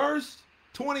verse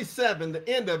 27, the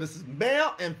end of it says,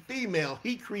 male and female,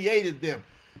 he created them.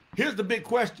 Here's the big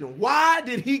question. Why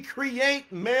did he create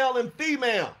male and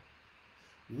female?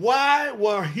 Why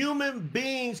were human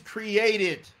beings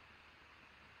created?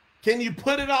 Can you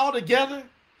put it all together?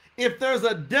 If there's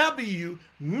a W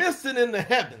missing in the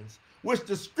heavens, which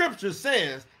the scripture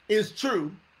says is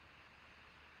true,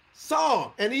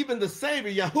 saw, and even the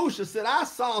Savior, Yahusha, said, I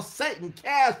saw Satan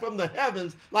cast from the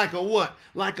heavens like a what?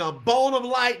 Like a bolt of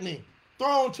lightning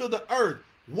thrown to the earth.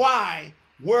 Why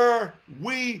were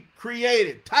we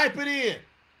created? Type it in.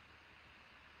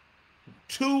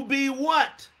 To be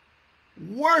what?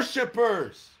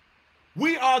 Worshipers.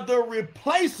 We are the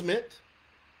replacement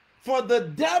for the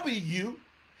W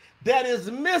that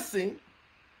is missing.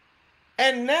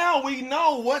 And now we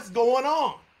know what's going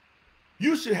on.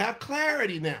 You should have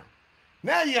clarity now.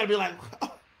 Now you got to be like,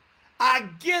 oh, I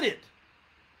get it.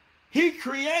 He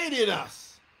created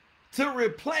us to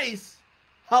replace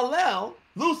Hallel,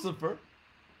 Lucifer,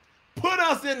 put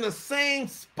us in the same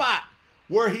spot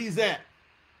where he's at.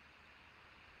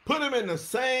 Put him in the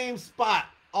same spot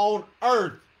on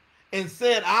earth and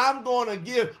said, I'm going to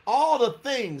give all the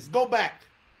things. Go back.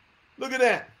 Look at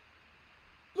that.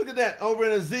 Look at that over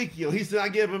in Ezekiel. He said, I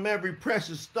give him every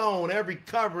precious stone, every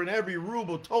covering, every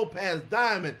ruble, topaz,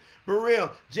 diamond,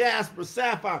 beryl, jasper,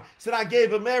 sapphire. He said, I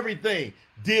gave him everything.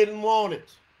 Didn't want it.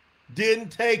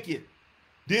 Didn't take it.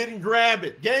 Didn't grab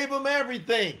it. Gave him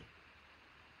everything.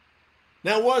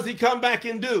 Now, what does he come back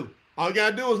and do? All you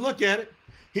got to do is look at it.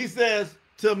 He says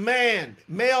to man,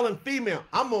 male and female,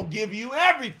 I'm going to give you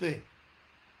everything.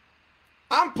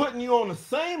 I'm putting you on the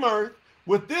same earth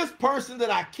with this person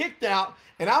that I kicked out,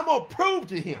 and I'm going to prove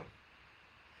to him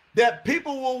that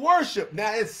people will worship.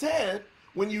 Now, it said,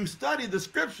 when you study the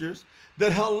scriptures,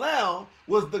 that Hallel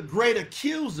was the great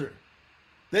accuser,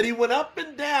 that he went up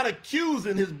and down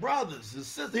accusing his brothers, his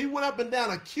sisters. He went up and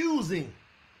down accusing.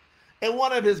 And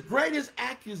one of his greatest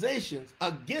accusations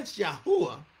against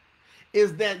Yahuwah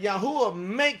is that Yahuwah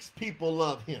makes people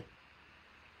love him.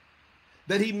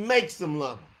 That he makes them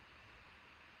love him.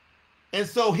 And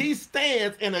so he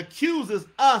stands and accuses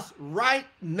us right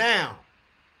now.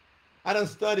 I done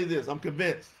studied this. I'm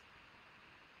convinced.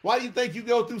 Why do you think you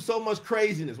go through so much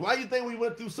craziness? Why do you think we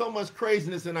went through so much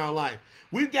craziness in our life?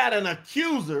 We've got an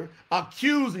accuser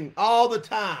accusing all the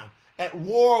time, at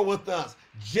war with us,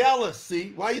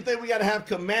 jealousy. Why do you think we got to have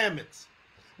commandments?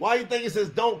 Why do you think it says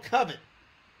don't covet?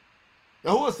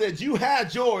 Yahuwah said, you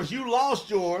had yours, you lost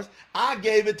yours, I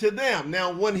gave it to them.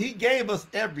 Now, when he gave us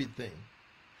everything,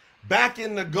 back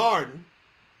in the garden,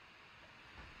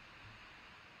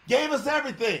 gave us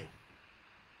everything.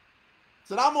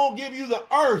 Said, I'm going to give you the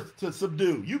earth to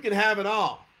subdue. You can have it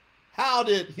all. How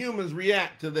did humans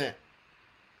react to that?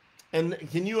 And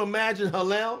can you imagine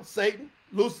Hillel, Satan,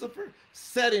 Lucifer,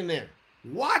 sitting there,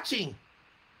 watching,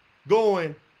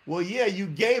 going, well, yeah, you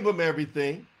gave them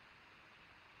everything.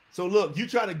 So look, you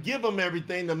try to give them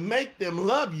everything to make them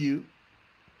love you.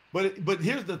 But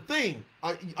here's the thing.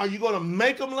 Are you going to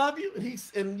make them love you?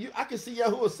 I can see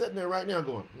Yahuwah sitting there right now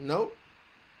going, no.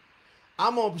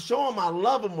 I'm going to show them I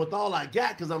love them with all I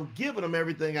got because I'm giving them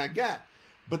everything I got.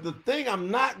 But the thing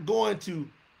I'm not going to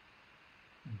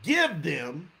give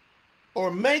them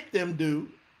or make them do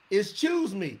is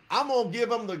choose me. I'm going to give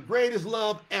them the greatest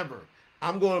love ever.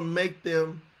 I'm going to make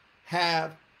them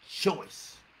have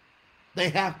choice. They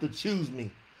have to choose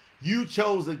me. You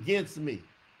chose against me.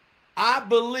 I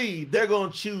believe they're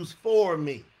going to choose for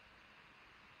me.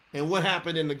 And what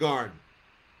happened in the garden?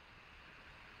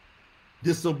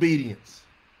 Disobedience.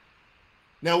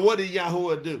 Now, what did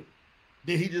Yahuwah do?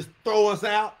 Did he just throw us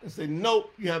out and say,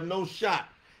 nope, you have no shot?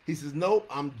 He says, nope,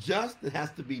 I'm just. It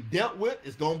has to be dealt with.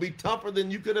 It's going to be tougher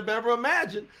than you could have ever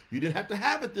imagined. You didn't have to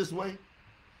have it this way.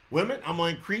 Women, I'm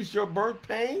going to increase your birth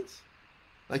pains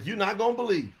like you're not going to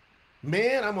believe.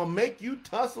 Man, I'm going to make you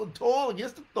tussle and toil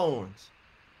against the thorns.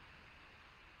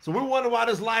 So we're wondering why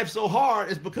this life's so hard.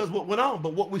 It's because what went on.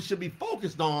 But what we should be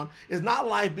focused on is not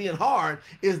life being hard,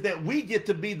 is that we get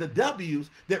to be the W's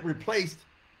that replaced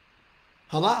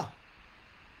halal.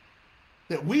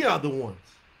 That we are the ones.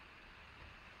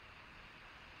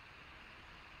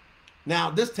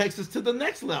 Now, this takes us to the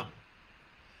next level.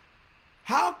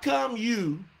 How come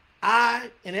you, I,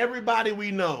 and everybody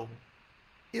we know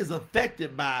is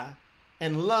affected by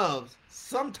and loves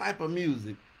some type of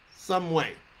music some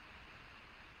way?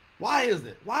 Why is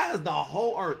it? Why is the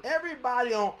whole earth,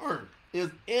 everybody on earth is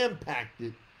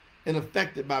impacted and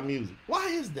affected by music? Why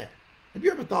is that? Have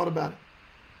you ever thought about it?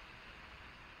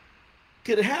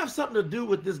 Could it have something to do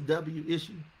with this W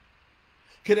issue?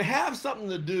 Could it have something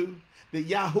to do that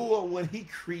Yahuwah, when he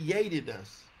created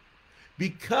us,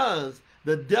 because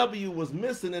the W was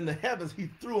missing in the heavens, he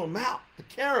threw them out, the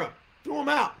cherub, threw them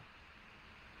out.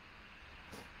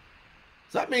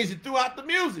 So that means he threw out the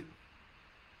music.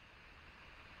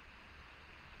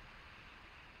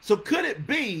 So could it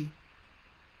be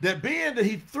that being that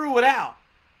he threw it out,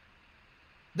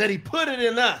 that he put it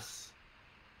in us,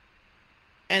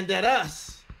 and that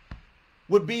us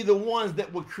would be the ones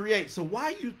that would create? So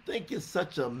why you think it's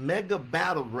such a mega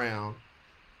battleground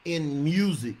in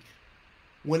music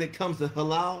when it comes to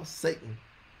Halal, Satan,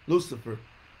 Lucifer,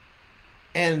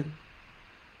 and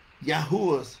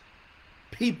Yahuwah's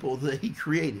people that he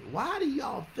created? Why do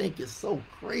y'all think it's so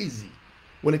crazy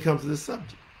when it comes to this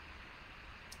subject?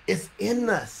 It's in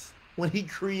us. When he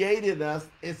created us,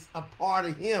 it's a part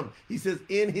of him. He says,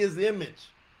 in his image,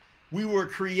 we were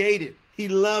created. He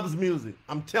loves music.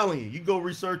 I'm telling you, you go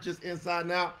research this inside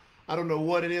and out. I don't know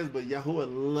what it is, but Yahuwah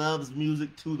loves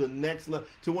music to the next level,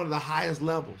 to one of the highest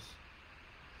levels.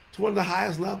 To one of the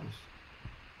highest levels.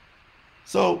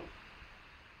 So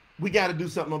we got to do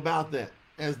something about that.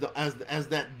 As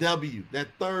that W, that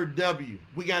third W,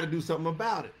 we got to do something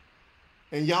about it.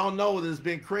 And y'all know that it's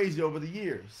been crazy over the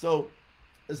years. So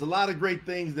there's a lot of great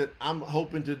things that I'm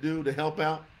hoping to do to help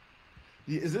out.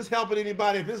 Is this helping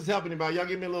anybody? If this is helping anybody, y'all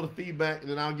give me a little feedback,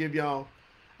 and then I'll give y'all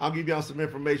some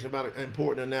information about an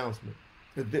important announcement.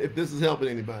 If this is helping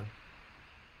anybody.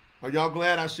 Are y'all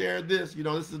glad I shared this? You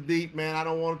know, this is deep, man. I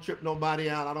don't want to trip nobody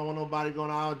out. I don't want nobody going,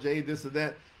 oh, Jay, this or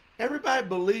that. Everybody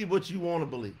believe what you want to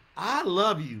believe. I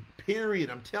love you, period.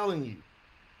 I'm telling you.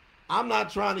 I'm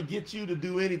not trying to get you to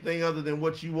do anything other than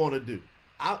what you want to do.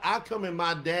 I come in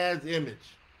my dad's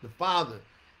image, the Father.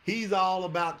 He's all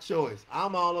about choice.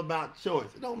 I'm all about choice.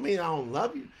 It don't mean I don't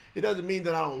love you. It doesn't mean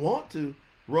that I don't want to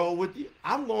roll with you.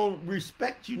 I'm going to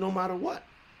respect you no matter what.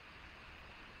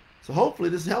 So hopefully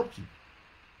this helps you.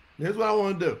 Here's what I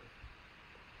want to do.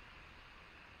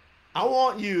 I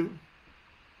want you.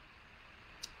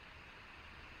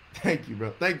 Thank you,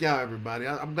 bro. Thank y'all, everybody.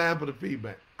 I'm glad for the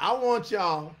feedback. I want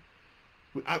y'all,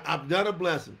 I've done a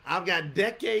blessing. I've got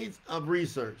decades of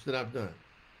research that I've done,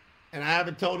 and I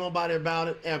haven't told nobody about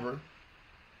it ever.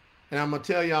 And I'm going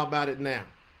to tell y'all about it now.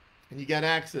 And you got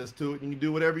access to it. You can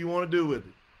do whatever you want to do with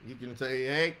it. You can say,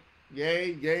 hey,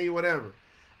 yay, yay, whatever.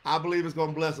 I believe it's going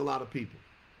to bless a lot of people.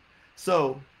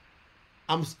 So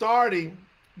I'm starting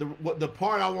the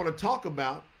part I want to talk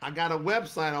about. I got a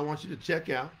website I want you to check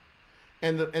out.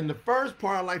 And the first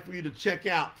part I'd like for you to check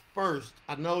out first,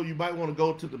 I know you might want to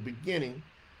go to the beginning,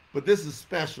 but this is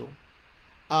special.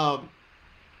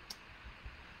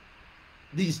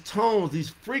 These tones, these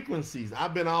frequencies,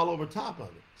 I've been all over top of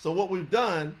it. So what we've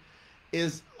done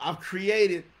is I've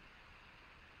created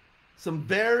some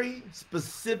very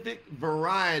specific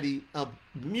variety of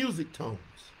music tones,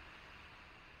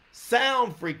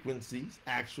 sound frequencies,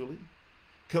 actually,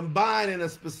 combined in a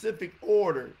specific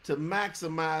order to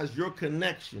maximize your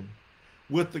connection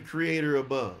with the creator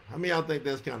above. How many of y'all think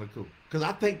that's kind of cool? Because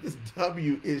I think this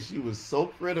W issue is so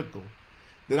critical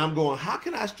that I'm going, how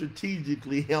can I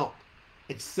strategically help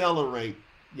accelerate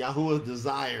Yahuwah's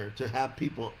desire to have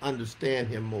people understand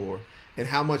him more and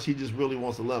how much he just really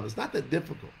wants to love? It's not that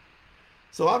difficult.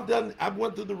 So I've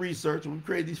went through the research and we've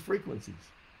created these frequencies.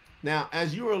 Now,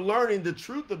 as you are learning the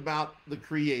truth about the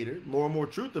creator, more and more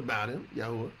truth about him,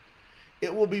 Yahuwah,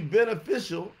 it will be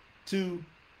beneficial to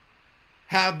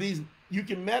have these. You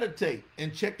can meditate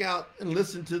and check out and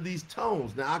listen to these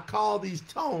tones. Now, I call these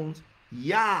tones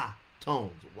Yah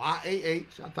tones. Y-A-H.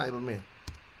 I'll type them in.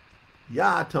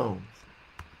 Yah tones.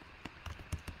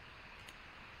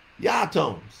 Yah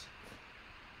tones.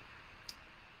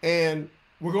 And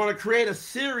we're going to create a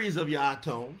series of Yah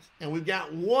tones. And we've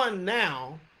got one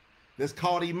now that's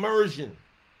called Immersion.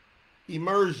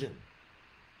 Immersion.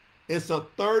 It's a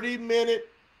 30-minute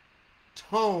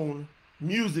tone,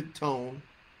 music tone.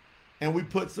 And we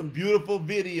put some beautiful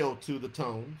video to the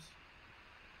tones.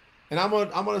 And I'm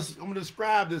gonna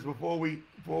describe this before we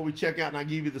check out and I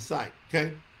give you the site,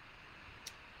 okay?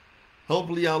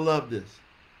 Hopefully y'all love this.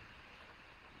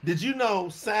 Did you know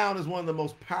sound is one of the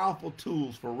most powerful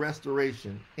tools for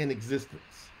restoration in existence?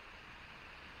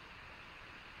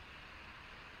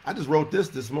 I just wrote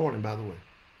this morning, by the way.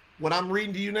 What I'm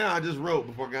reading to you now, I just wrote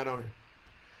before I got on here.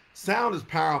 Sound is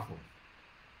powerful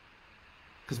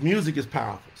because music is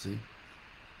powerful, see?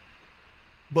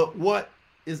 But what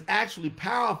is actually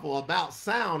powerful about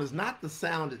sound is not the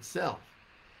sound itself.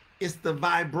 It's the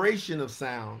vibration of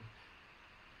sound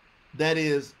that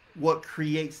is what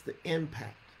creates the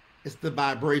impact. It's the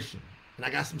vibration. And I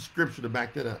got some scripture to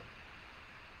back that up.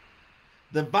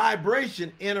 The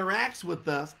vibration interacts with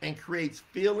us and creates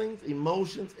feelings,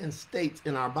 emotions, and states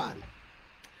in our body.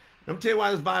 Let me tell you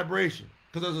why this vibration.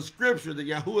 Because there's a scripture that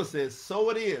Yahuwah says, so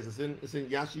it is. It's in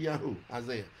Yashayahu,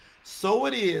 Isaiah. So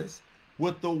it is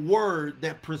with the word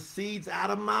that proceeds out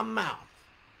of my mouth.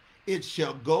 It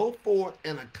shall go forth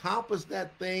and accomplish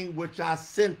that thing which I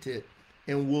sent it,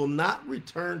 and will not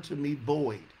return to me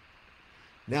void.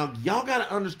 Now, y'all got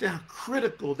to understand how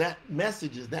critical that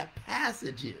message is, that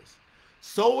passage is.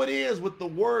 So it is with the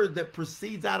word that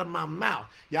proceeds out of my mouth.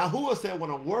 Yahuwah said, when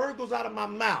a word goes out of my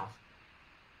mouth,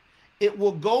 it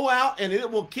will go out and it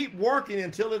will keep working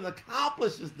until it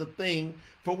accomplishes the thing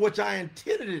for which I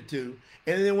intended it to.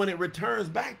 And then when it returns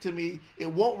back to me, it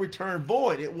won't return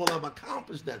void. It will have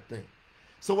accomplished that thing.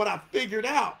 So what I figured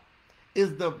out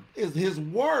is his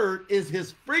word, is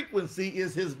his frequency,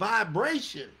 is his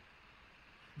vibration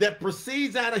that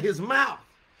proceeds out of his mouth.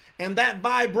 And that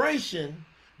vibration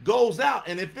goes out.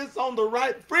 And if it's on the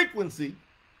right frequency,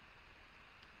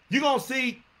 you're going to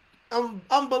see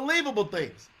unbelievable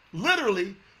things.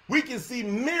 Literally, we can see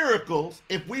miracles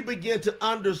if we begin to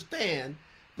understand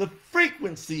the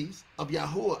frequencies of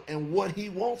Yahuwah and what he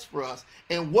wants for us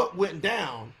and what went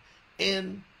down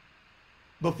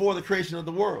before the creation of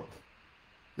the world.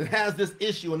 That has this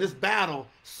issue and this battle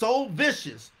so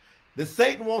vicious that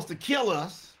Satan wants to kill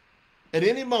us at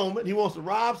any moment. He wants to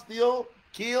rob, steal,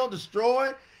 kill,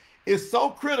 destroy. It's so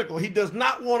critical. He does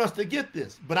not want us to get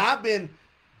this. But I've been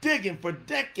digging for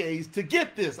decades to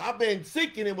get this. I've been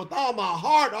seeking it with all my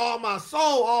heart, all my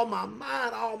soul, all my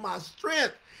mind, all my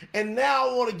strength. And now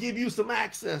I want to give you some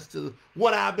access to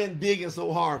what I've been digging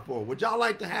so hard for. Would y'all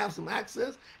like to have some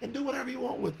access and do whatever you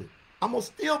want with it? I'm going to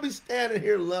still be standing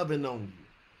here loving on you.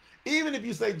 Even if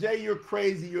you say, Jay, you're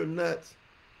crazy, you're nuts,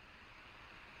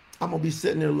 I'm going to be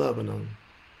sitting there loving on you.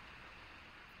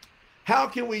 How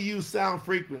can we use sound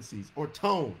frequencies or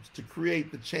tones to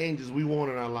create the changes we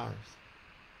want in our lives?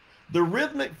 The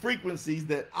rhythmic frequencies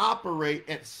that operate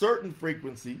at certain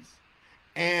frequencies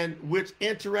and which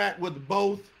interact with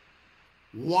both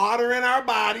water in our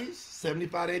bodies,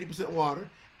 75 to 80% water,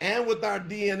 and with our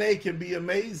DNA can be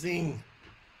amazing.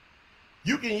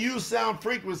 You can use sound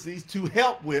frequencies to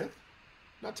help with,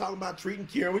 not talking about treating,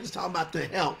 curing, we're just talking about to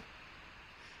help,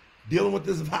 dealing with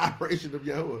this vibration of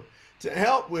Yahuwah, to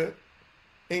help with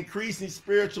increasing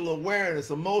spiritual awareness,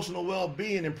 emotional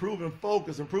well-being, improving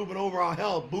focus, improving overall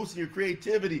health, boosting your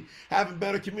creativity, having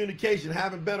better communication,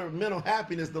 having better mental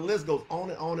happiness. The list goes on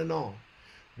and on and on.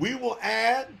 We will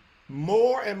add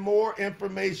more and more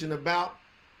information about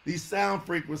these sound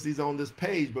frequencies on this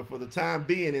page, but for the time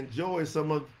being, enjoy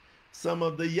some of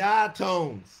the Yah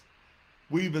tones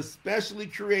we've especially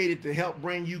created to help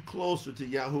bring you closer to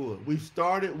Yahuwah. We've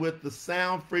started with the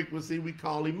sound frequency we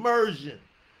call immersion.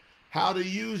 How to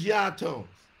use Yah tones.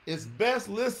 It's best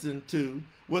listened to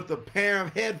with a pair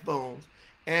of headphones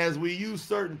as we use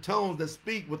certain tones that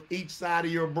speak with each side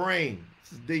of your brain.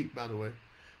 This is deep, by the way.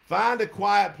 Find a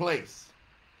quiet place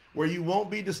where you won't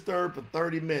be disturbed for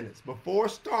 30 minutes. Before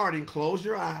starting, close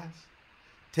your eyes,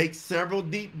 take several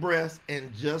deep breaths,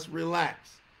 and just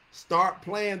relax. Start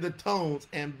playing the tones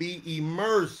and be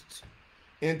immersed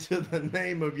into the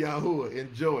name of Yahuwah.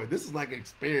 Enjoy. This is like an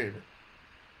experiment.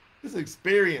 It's an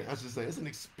experience, I should say. It's an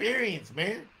experience,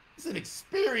 man. It's an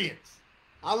experience.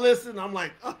 I listen, I'm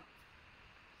like, oh.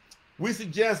 We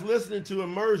suggest listening to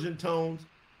immersion tones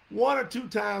 1 or 2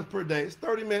 times per day. It's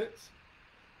 30 minutes.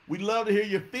 We'd love to hear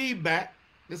your feedback.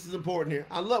 This is important here.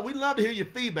 We'd love to hear your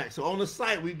feedback. So on the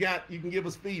site, you can give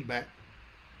us feedback.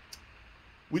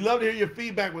 We'd love to hear your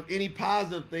feedback with any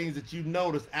positive things that you've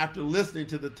noticed after listening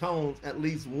to the tones at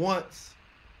least once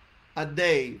a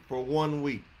day for 1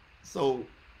 week. So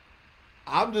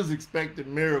I'm just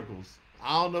expecting miracles.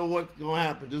 I don't know what's going to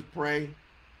happen. Just pray.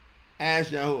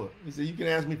 Ask Yahuwah. He said, you can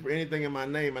ask me for anything in my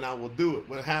name and I will do it.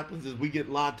 What happens is we get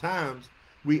a lot of times,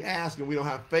 we ask and we don't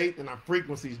have faith and our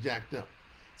frequency's jacked up.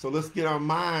 So let's get our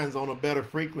minds on a better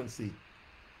frequency.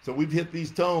 So we've hit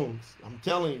these tones. I'm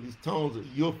telling you, these tones,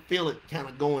 you'll feel it kind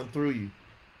of going through you.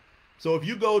 So if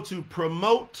you go to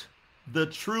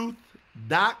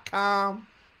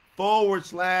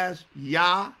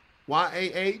promotethetruth.com/Yah,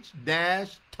 YAH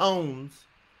 -tones,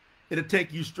 it'll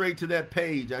take you straight to that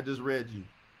page I just read you.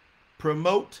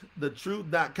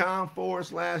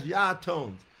 promotethetruth.com/Yah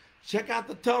tones. Check out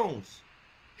the tones.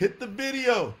 Hit the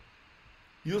video.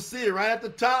 You'll see it right at the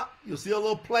top. You'll see a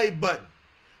little play button.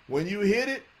 When you hit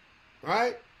it,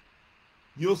 right,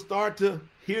 you'll start to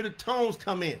hear the tones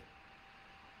come in.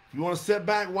 If you want to sit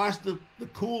back, watch the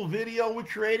cool video we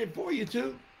created for you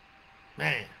too,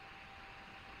 man,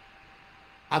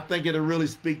 I think it'll really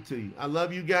speak to you. I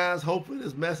love you guys. Hopefully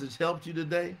this message helped you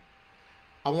today.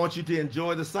 I want you to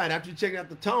enjoy the site. After you check out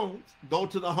the tones, go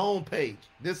to the home page.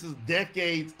 This is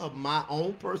decades of my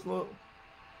own personal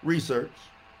research.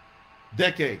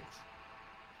 Decades.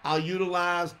 I'll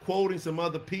utilize quoting some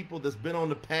other people that's been on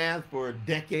the path for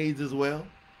decades as well.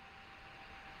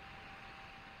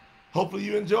 Hopefully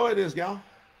you enjoy this, y'all.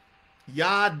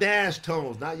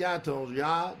 Yah-tones, not Yah tones,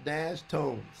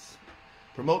 Yah-tones.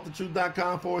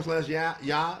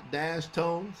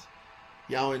 promotethetruth.com/Yah-tones.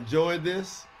 Y'all enjoy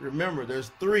this. Remember, there's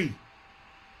 3.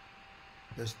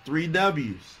 There's 3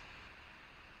 W's.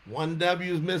 1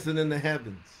 W is missing in the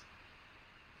heavens.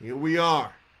 Here we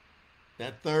are.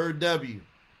 That 3rd W.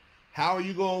 How are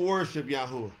you going to worship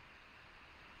Yahuwah?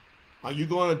 Are you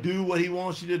going to do what he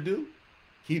wants you to do?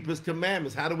 Keep his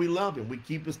commandments. How do we love him? We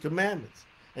keep his commandments.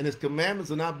 And his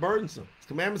commandments are not burdensome. His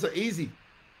commandments are easy.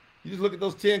 You just look at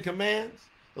those 10 commands,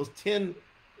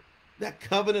 that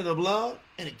covenant of love,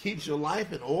 and it keeps your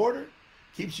life in order,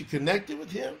 keeps you connected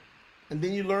with him, and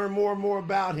then you learn more and more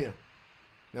about him.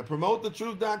 Now,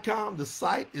 promotethetruth.com, the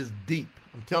site is deep.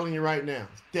 I'm telling you right now,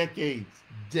 it's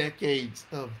decades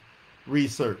of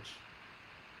research.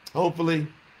 Hopefully,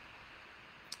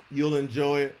 you'll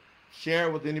enjoy it. Share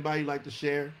it with anybody you'd like to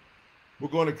share. We're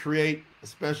going to create a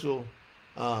special,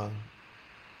 some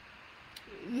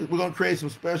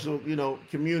special,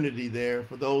 community there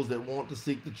for those that want to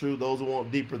seek the truth, those who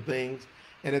want deeper things.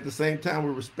 And at the same time,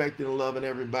 we're respecting and loving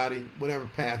everybody, whatever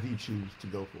path you choose to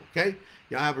go for, okay?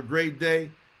 Y'all have a great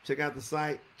day. Check out the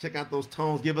site. Check out those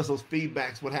tones. Give us those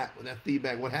feedbacks. What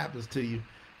happens to you.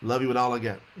 Love you with all I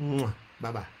got.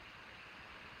 Bye-bye.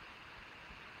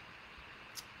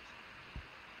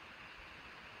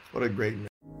 What a great man.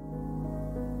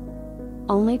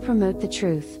 Only promote the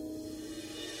truth.